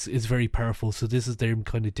it's very powerful. So this is them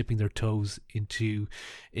kind of dipping their toes into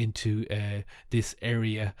this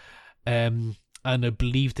area. And I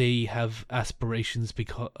believe they have aspirations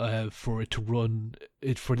for it to run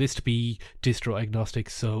for this to be distro agnostic.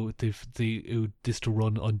 So this to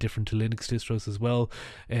run on different Linux distros as well.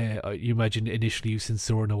 You imagine initially, since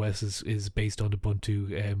Zorin OS is based on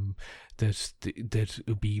Ubuntu, that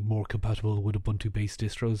would be more compatible with Ubuntu based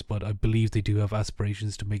distros. But I believe they do have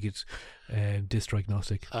aspirations to make it distro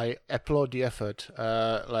agnostic. I applaud the effort.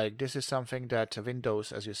 Like, this is something that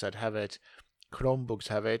Windows, as you said, have it. Chromebooks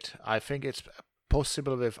have it. I think it's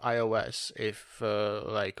possible with iOS, if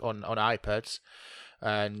like on iPads,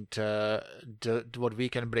 and what we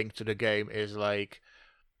can bring to the game is like,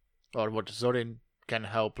 or what Zorin can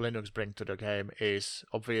help Linux bring to the game is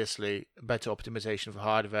obviously better optimization of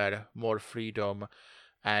hardware, more freedom,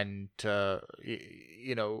 and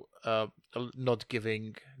not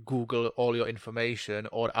giving Google all your information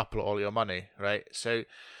or Apple all your money, right? So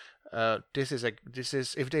this is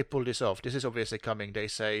if they pull this off, this is obviously coming. They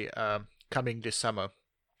say coming this summer.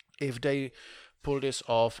 If they pull this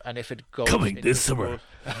off, and if it goes coming into this school,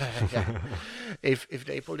 summer, if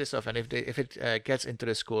they pull this off, and if it gets into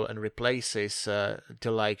the school and replaces the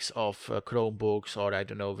likes of Chromebooks, or I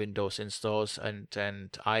don't know, Windows installs and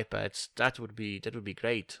iPads, that would be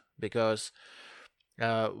great, because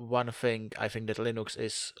one thing I think that Linux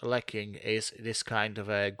is lacking is this kind of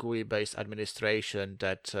a GUI-based administration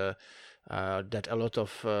that a lot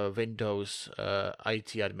of Windows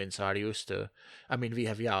IT admins are used to. I mean, we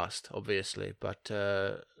have Yast, obviously, but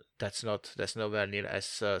that's nowhere near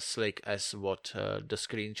as slick as what the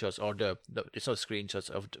screenshots, or it's not screenshots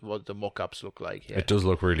of what the mock-ups look like here. It does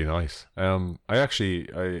look really nice. I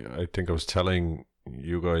think I was telling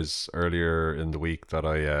you guys earlier in the week that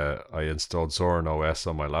I installed Zorin OS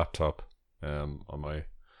on my laptop, on my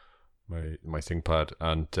ThinkPad,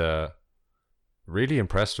 and really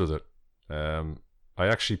impressed with it. I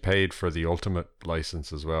actually paid for the Ultimate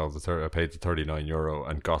license as well. I paid the €39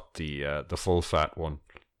 and got the full fat one,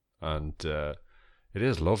 and it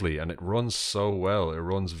is lovely, and it runs so well. It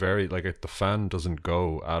runs very the fan doesn't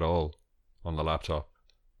go at all on the laptop.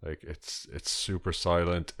 Like, it's super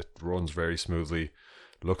silent. It runs very smoothly,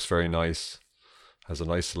 looks very nice, has a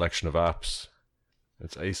nice selection of apps.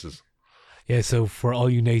 It's aces. Yeah, so for all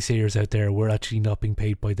you naysayers out there, we're actually not being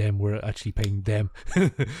paid by them. We're actually paying them.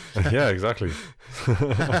 Yeah, exactly.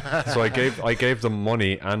 So I gave them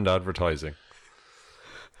money and advertising.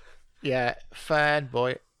 Yeah,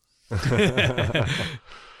 fanboy.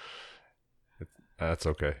 That's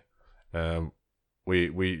okay.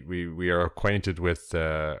 We are acquainted with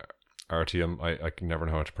Artyom. I can never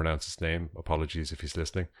know how to pronounce his name. Apologies if he's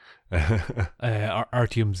listening.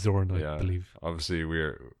 Artyom Zorn, I believe. Obviously,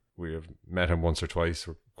 we have met him once or twice.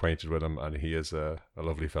 We're acquainted with him, and he is a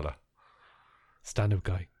lovely fella. Stand-up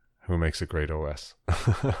guy. Who makes a great OS.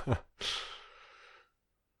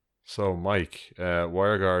 So, Mike,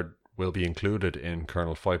 WireGuard will be included in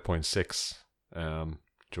kernel 5.6. Do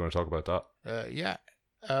you want to talk about that? Yeah.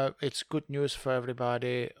 It's good news for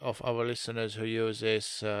everybody of our listeners who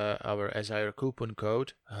uses our Azure coupon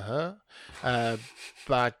code.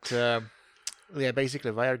 But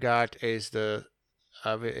basically, WireGuard is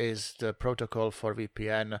the protocol for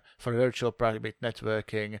VPN, for virtual private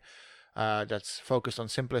networking, that's focused on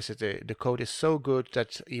simplicity. The code is so good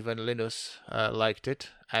that even Linus liked it,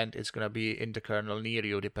 and it's going to be in the kernel near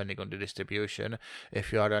you, depending on the distribution.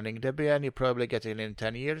 If you are running Debian, you probably get it in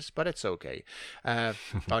 10 years, but it's okay. I'm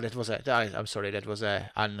sorry, that was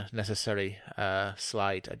a unnecessary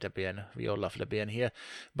slide at Debian. We all love Debian here.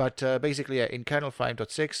 But basically, in kernel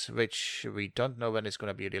 5.6, which we don't know when it's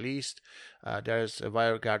going to be released, there's a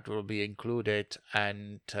WireGuard will be included,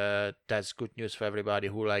 and that's good news for everybody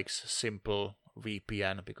who likes simple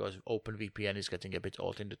VPN, because OpenVPN is getting a bit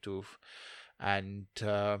old in the tooth. And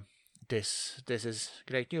this is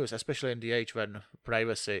great news, especially in the age when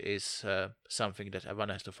privacy is something that everyone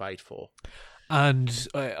has to fight for. And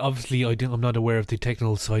obviously, I'm not aware of the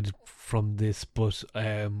technical side from this, but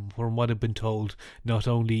from what I've been told, not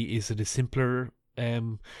only is it a simpler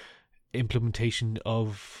implementation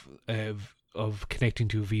of connecting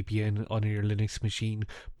to a VPN on your Linux machine,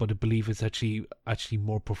 but I believe it's actually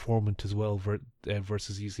more performant as well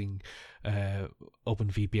versus using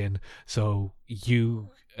OpenVPN. So you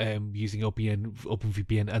using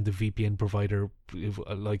OpenVPN and the VPN provider,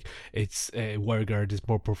 it's WireGuard is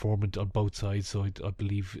more performant on both sides. So I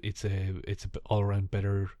believe it's a all around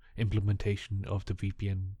better implementation of the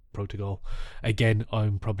VPN protocol. Again,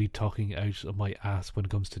 I'm probably talking out of my ass when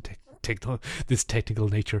it comes to this technical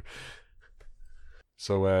nature.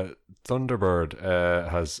 So Thunderbird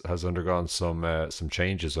has undergone some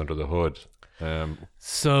changes under the hood.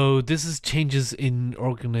 So this is changes in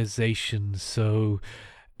organization. So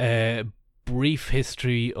brief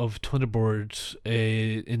history of Thunderbird.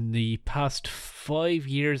 In the past 5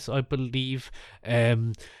 years, I believe,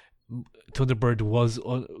 Thunderbird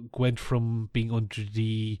went from being under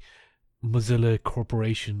the Mozilla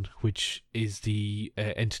Corporation, which is the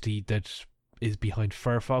entity that is behind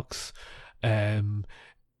Firefox.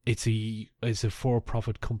 It's a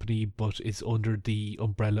for-profit company, but it's under the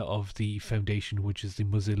umbrella of the foundation, which is the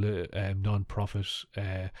Mozilla non-profit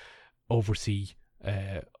oversee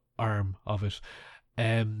arm of it.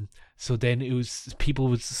 So then it was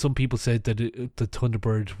some people said that the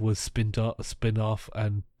Thunderbird was spin off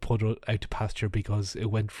and put out to pasture because it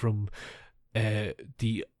went from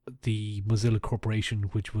the Mozilla Corporation,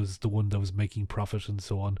 which was the one that was making profit and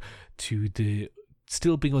so on, to the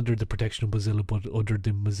still being under the protection of Mozilla, but under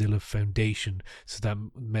the Mozilla Foundation. So that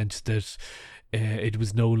meant that it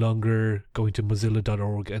was no longer going to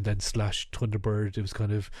mozilla.org and then /Thunderbird. It was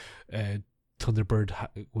kind of Thunderbird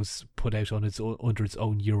was put out on under its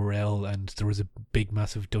own URL, and there was a big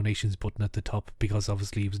massive donations button at the top because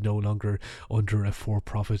obviously it was no longer under a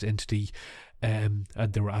for-profit entity, and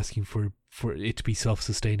they were asking for it to be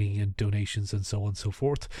self-sustaining and donations and so on and so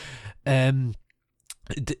forth.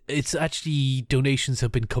 It's actually, donations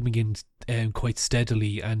have been coming in quite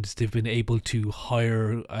steadily, and they've been able to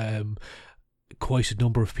hire quite a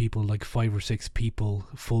number of people, like 5 or 6 people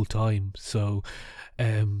full time. So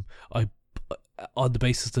on the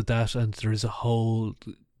basis of that, and there's a whole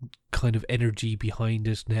kind of energy behind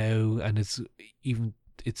it now, and it's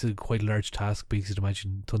a quite large task because you'd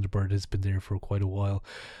imagine Thunderbird has been there for quite a while.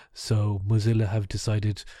 So Mozilla have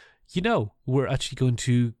decided, we're actually going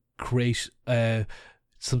to create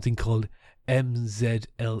something called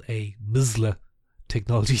Mozilla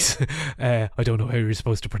Technologies. I don't know how you're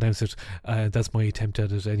supposed to pronounce it. That's my attempt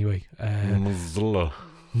at it anyway. Mozilla.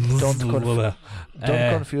 Don't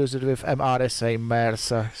confuse it with MRSA,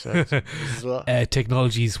 MRSA. So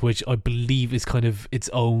Technologies, which I believe is kind of its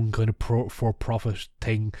own kind of for-profit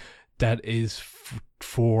thing that is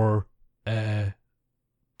for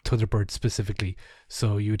Thunderbird specifically.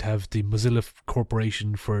 So you'd have the Mozilla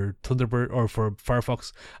Corporation for Thunderbird or for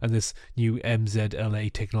Firefox, and this new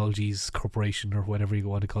MZLA Technologies Corporation, or whatever you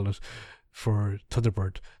want to call it, for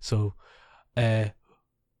Thunderbird. So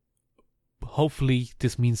hopefully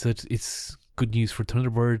this means that it's good news for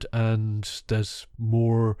Thunderbird, and that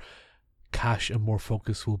more cash and more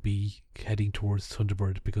focus will be heading towards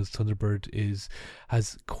Thunderbird, because Thunderbird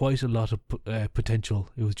has quite a lot of potential.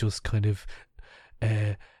 It was just kind of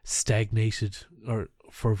stagnated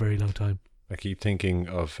for a very long time. I keep thinking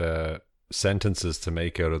of sentences to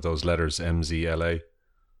make out of those letters MZLA,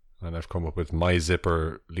 and I've come up with my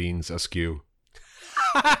zipper leans askew.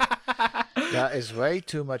 That is way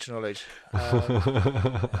too much knowledge.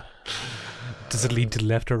 Does it lean to the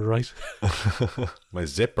left or the right? My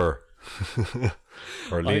zipper.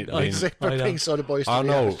 Or lean. Zipper things are the boys. Oh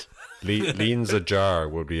no, leans ajar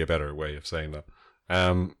would be a better way of saying that.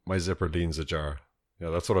 My zipper leans ajar. Yeah,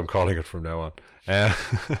 that's what I'm calling it from now on. Like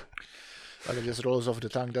it just rolls off the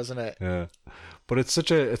tongue, doesn't it? Yeah, but it's such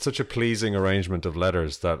a pleasing arrangement of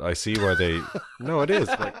letters that I see where they. No, it is.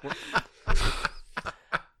 Like,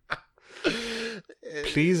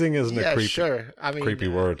 pleasing isn't a creepy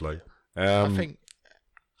word. Like,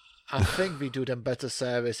 I think we do them better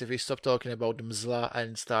service if we stop talking about the Mozilla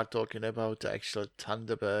and start talking about the actual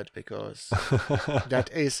Thunderbird, because that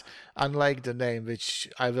is, unlike the name, which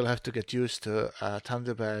I will have to get used to,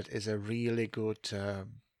 Thunderbird is a really good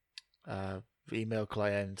email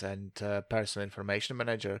client and personal information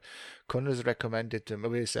manager. Connor's recommended to me,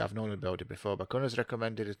 obviously I've known about it before, but Connor's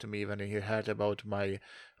recommended it to me when he heard about my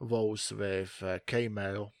woes with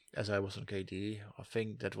Kmail, as I was on KDE. I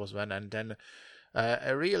think that was when, and then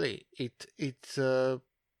really, it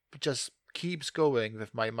just keeps going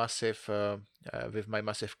with my massive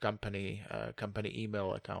company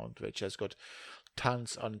email account, which has got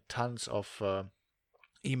tons and tons of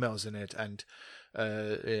emails in it, and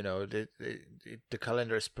the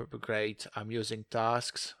calendar is great. I'm using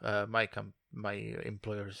Tasks. My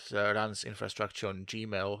employer runs infrastructure on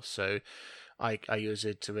Gmail, so I use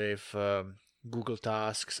it with Google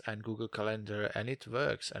Tasks and Google Calendar, and it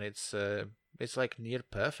works, and it's like near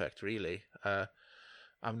perfect, really.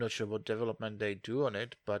 I'm not sure what development they do on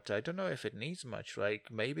it, but I don't know if it needs much.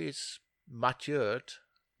 Like, maybe it's matured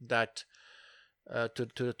that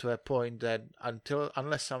to a point that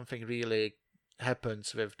unless something really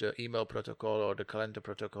happens with the email protocol or the calendar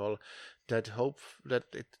protocol, that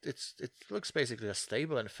it looks basically as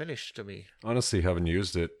stable and finished to me. Honestly, haven't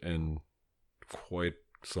used it in quite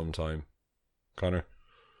some time. Connor?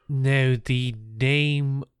 Now, the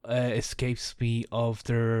name escapes me of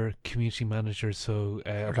their community manager, so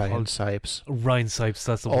Ryan Sipes. Ryan Sipes,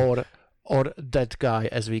 that's the one. Or that guy,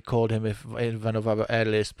 as we called him in one of our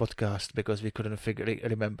earliest podcasts, because we couldn't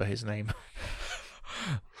remember his name.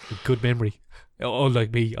 Good memory.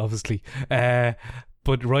 Unlike me, obviously. But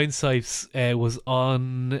Ryan Sipes was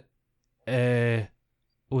on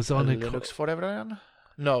Linux for Everyone?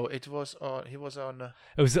 No, it was on. He was on.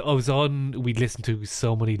 I was on. We listened to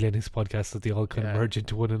so many Linux podcasts that they all kind of merge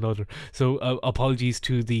into one another. So apologies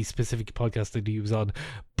to the specific podcast that he was on,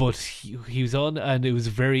 but he was on, and it was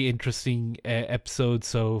a very interesting episode.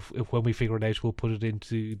 So if when we figure it out, we'll put it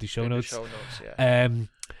into the show notes.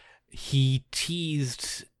 He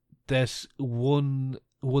teased that one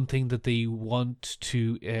thing that they want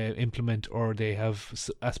to implement, or they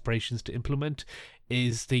have aspirations to implement,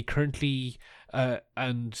 is they currently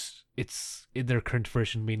and it's in their current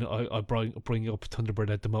version. I mean, I bring up Thunderbird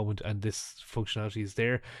at the moment, and this functionality is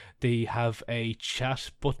there. They have a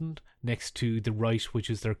chat button next to the right, which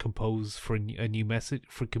is their compose for a new message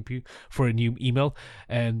for a new email,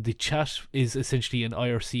 and the chat is essentially an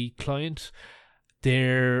IRC client.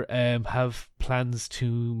 They have plans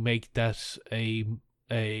to make that a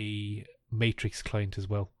Matrix client as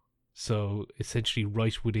well. So essentially,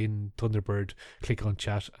 right within Thunderbird, click on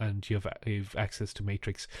chat, and you have access to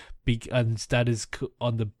Matrix. And that is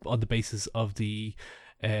on the basis of the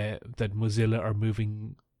that Mozilla are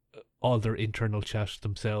moving all their internal chat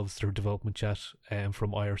themselves, their development chat,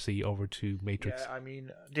 from IRC over to Matrix. Yeah, I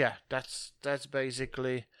mean, that's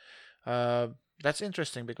basically. That's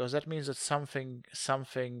interesting, because that means that something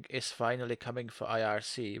is finally coming for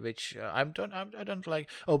IRC, which I don't like.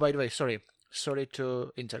 Oh, by the way, sorry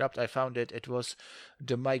to interrupt. I found it. It was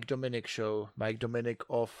the Mike Dominic show. Mike Dominic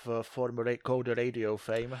of former Coder Radio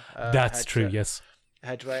fame. That's true. Yes.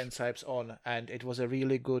 Had Ryan Sipes on, and it was a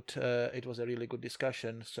really good.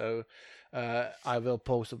 Discussion. So I will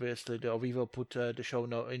post, obviously, we will put in the show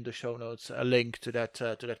notes a link to that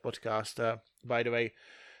podcast. By the way.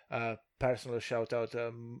 Personal shout out.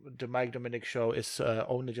 The Mike Dominic show is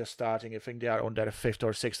only just starting. I think they are on their 5th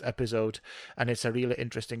or 6th episode, and it's a really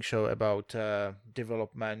interesting show about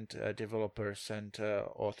development, developers, and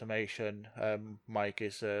automation. Mike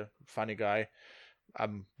is a funny guy.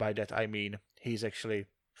 By that I mean he's actually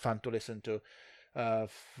fun to listen to.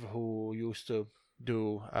 Who used to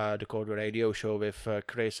do the Coder Radio show with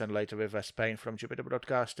Chris, and later with Spain from Jupiter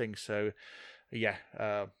Broadcasting. So yeah.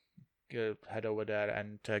 Head over there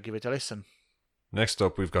and give it a listen. Next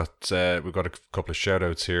up, we've got a couple of shout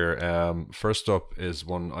outs here. First up is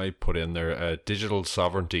one I put in there,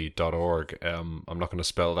 digitalsovereignty.org. I'm not going to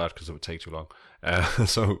spell that because it would take too long.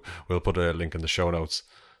 So we'll put a link in the show notes.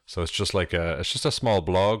 So it's just a small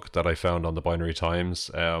blog that I found on the Binary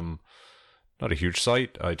Times. Not a huge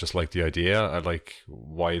site. I just like the idea. I like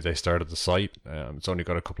why they started the site. It's only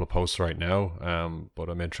got a couple of posts right now, but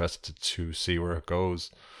I'm interested to see where it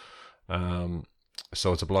goes.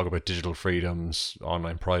 So it's a blog about digital freedoms,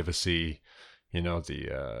 online privacy,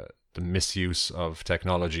 the misuse of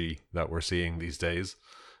technology that we're seeing these days,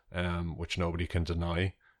 which nobody can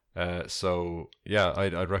deny. So yeah,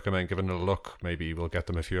 I'd recommend giving it a look. Maybe we'll get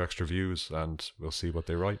them a few extra views, and we'll see what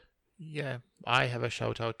they write. Yeah, I have a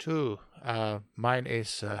shout out too. Mine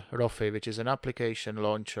is Rofi, which is an application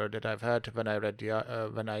launcher that I've had when I read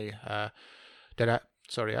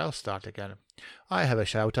Sorry, I'll start again. I have a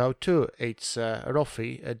shout out too. It's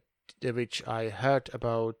Rofi, which I heard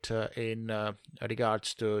about in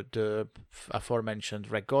regards to the aforementioned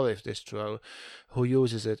Regolith distro, who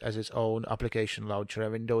uses it as its own application launcher, a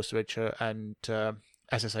Windows switcher, and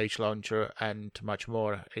SSH launcher, and much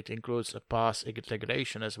more. It includes a PaaS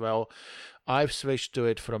integration as well. I've switched to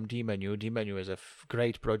it from dmenu. dmenu is a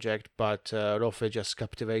great project, but Rofi just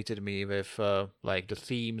captivated me with like the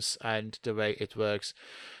themes and the way it works.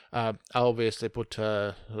 I'll obviously put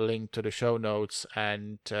a link to the show notes,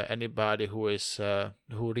 and anybody who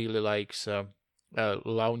really likes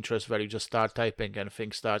launchers where you just start typing and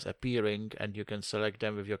things start appearing and you can select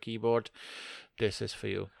them with your keyboard, this is for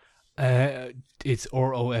you. It's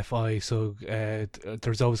ROFI, so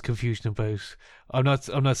there's always confusion about. I'm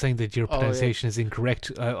not saying that your pronunciation is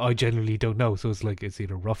incorrect. I generally don't know, so it's like, it's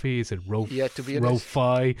either Ruffy, is it Rofi? Yeah, to be honest,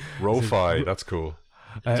 Rofi, that's cool.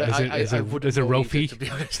 Is it Rofi? To be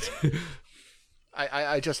honest.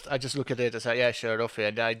 I just look at it and say, yeah, sure, Ruffy,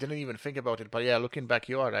 and I didn't even think about it. But yeah, looking back,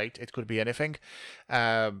 you are right. It could be anything.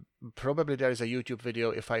 Probably there is a YouTube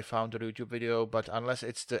video if I found a YouTube video, but unless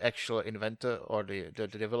it's the actual inventor or the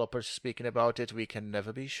developers speaking about it, we can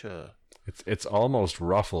never be sure. It's almost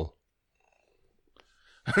ruffle.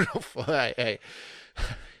 Hey.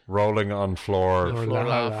 Rolling on floor, Floor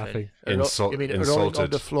laughing. You mean rolling insulted. on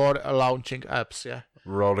the floor, launching apps, yeah?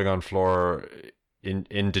 Rolling on floor,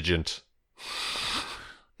 indigent.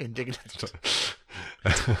 Indignant.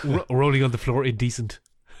 Rolling on the floor, indecent.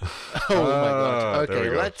 Oh my god. there we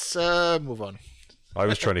Okay, go. let's move on. I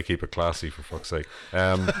was trying to keep it classy, for fuck's sake.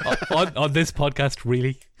 on this podcast,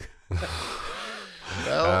 really?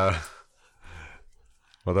 Well,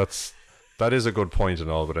 Well, that is a good point and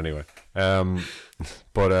all, but anyway.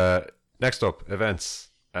 But next up, events.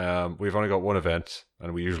 We've only got one event,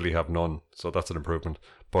 and we usually have none, so that's an improvement.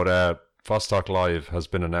 But Vostok Live has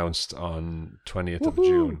been announced on 20th of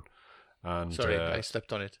June. And, sorry, I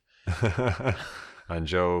stepped on it. and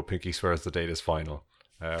Joe Pinky swears the date is final.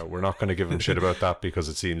 We're not going to give him shit about that because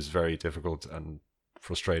it seems very difficult and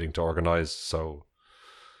frustrating to organize. So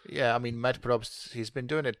Yeah, I mean, Matt Probst, he's been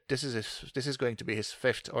doing it. This is going to be his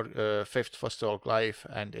fifth Vostok Live,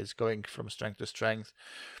 and it's going from strength to strength.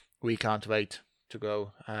 We can't wait to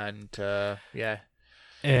go, and yeah.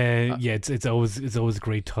 It's always a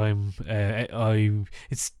great time.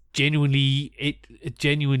 It's genuinely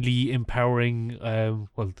empowering.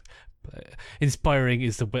 Inspiring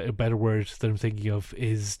is the better word that I'm thinking of.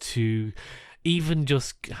 Is to even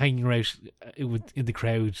just hanging out in the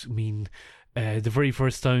crowd. I mean, the very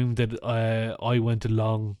first time that I went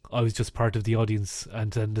along, I was just part of the audience,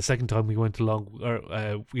 and then the second time we went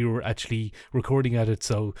along, we were actually recording at it.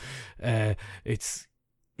 So, it's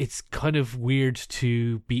kind of weird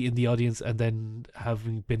to be in the audience and then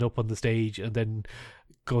having been up on the stage and then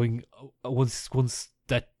going once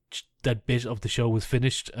that bit of the show was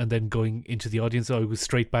finished and then going into the audience. I was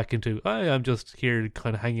straight back into I'm just here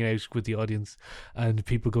kind of hanging out with the audience, and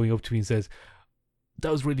people going up to me and says,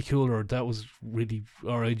 that was really cool, or that was really,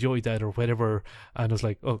 or I enjoyed that, or whatever. And I was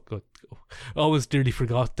like, oh god, I always nearly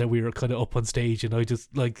forgot that we were kind of up on stage. And I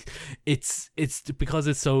just like, it's because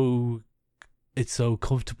it's so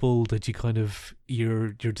comfortable that you kind of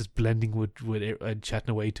you're just blending with it and chatting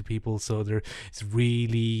away to people. So it's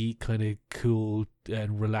really kind of cool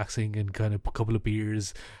and relaxing, and kind of a couple of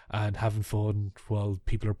beers and having fun while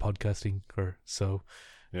people are podcasting. yeah,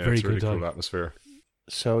 very it's a really good cool time. atmosphere.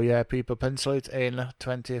 So yeah, people, pencil it in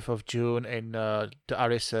 20th of June in the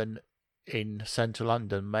Arison in central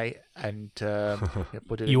London, mate, and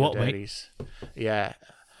put it You in what, the mate? diaries. Yeah,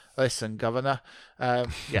 listen, Governor.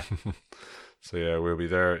 Yeah. So yeah, we'll be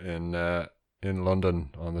there in London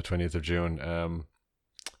on the 20th of June.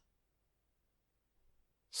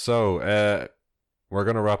 So we're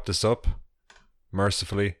gonna wrap this up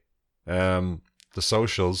mercifully. The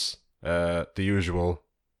socials, the usual,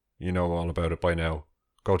 you know all about it by now.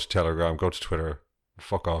 Go to Telegram, go to Twitter.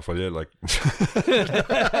 Fuck off, will you? Like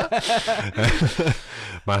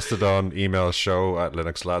Mastodon, email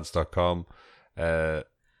show@linuxlads.com. No,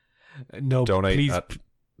 Donate please, at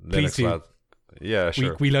please do. LinuxLads. Yeah,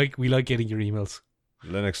 sure. We like getting your emails.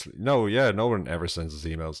 No one ever sends us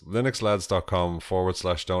emails.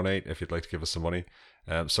 linuxlads.com/donate if you'd like to give us some money.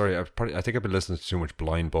 Sorry, I think I've been listening to too much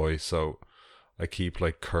Blind Boy, so I keep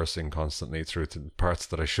like cursing constantly through the parts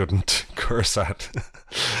that I shouldn't curse at.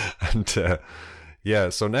 And yeah,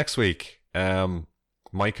 so next week,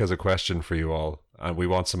 Mike has a question for you all, and we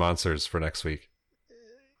want some answers for next week.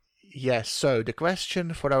 Yes, so the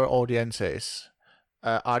question for our audience is,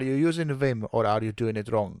 are you using Vim or are you doing it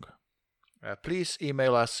wrong? Please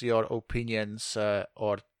email us your opinions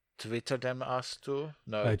or Twitter them us to.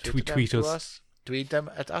 No, tweet us. Tweet them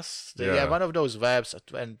at us. Yeah. Yeah, one of those verbs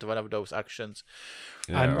and one of those actions.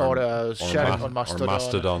 And- Or share it on Mastodon. Or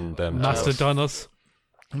Mastodon them. Mastodon us.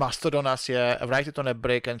 Mastodon us, yeah. Write it on a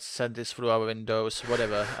brick and send this through our windows,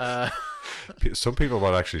 whatever. Some people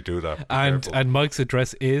might actually do that. Be And careful. Mike's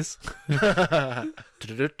address is.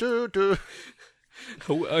 Do-do-do-do.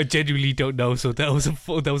 I genuinely don't know, so that was a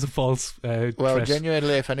false. Well, threat.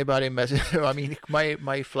 genuinely, if anybody messages, I mean,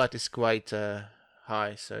 my flat is quite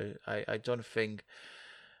high, so I don't think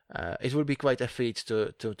it would be quite a feat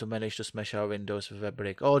to manage to smash our windows with a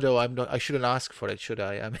brick. Although I shouldn't ask for it, should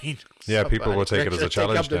I? I mean, Yeah, people will take it as a take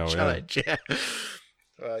up challenge the now, yeah. challenge, yeah.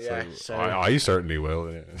 Well, yeah. So, I certainly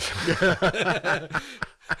will. Yeah.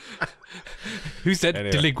 Who's that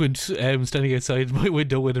Anyway. delinquent standing outside my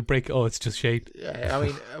window with a brick? Oh, it's just Shane. yeah, I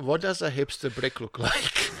mean, what does a hipster brick look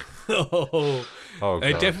like? Oh, Oh, God.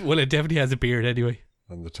 it definitely has a beard anyway.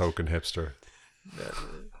 And the token hipster.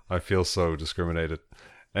 I feel so discriminated.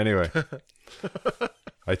 Anyway,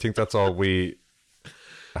 I think that's all we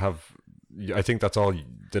have. I think that's all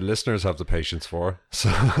the listeners have the patience for. So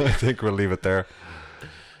I think we'll leave it there.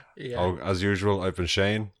 Yeah. Oh, as usual, I've been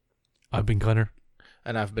Shane. I've been Connor.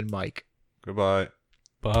 And I've been Mike. Goodbye.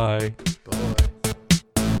 Bye. Bye.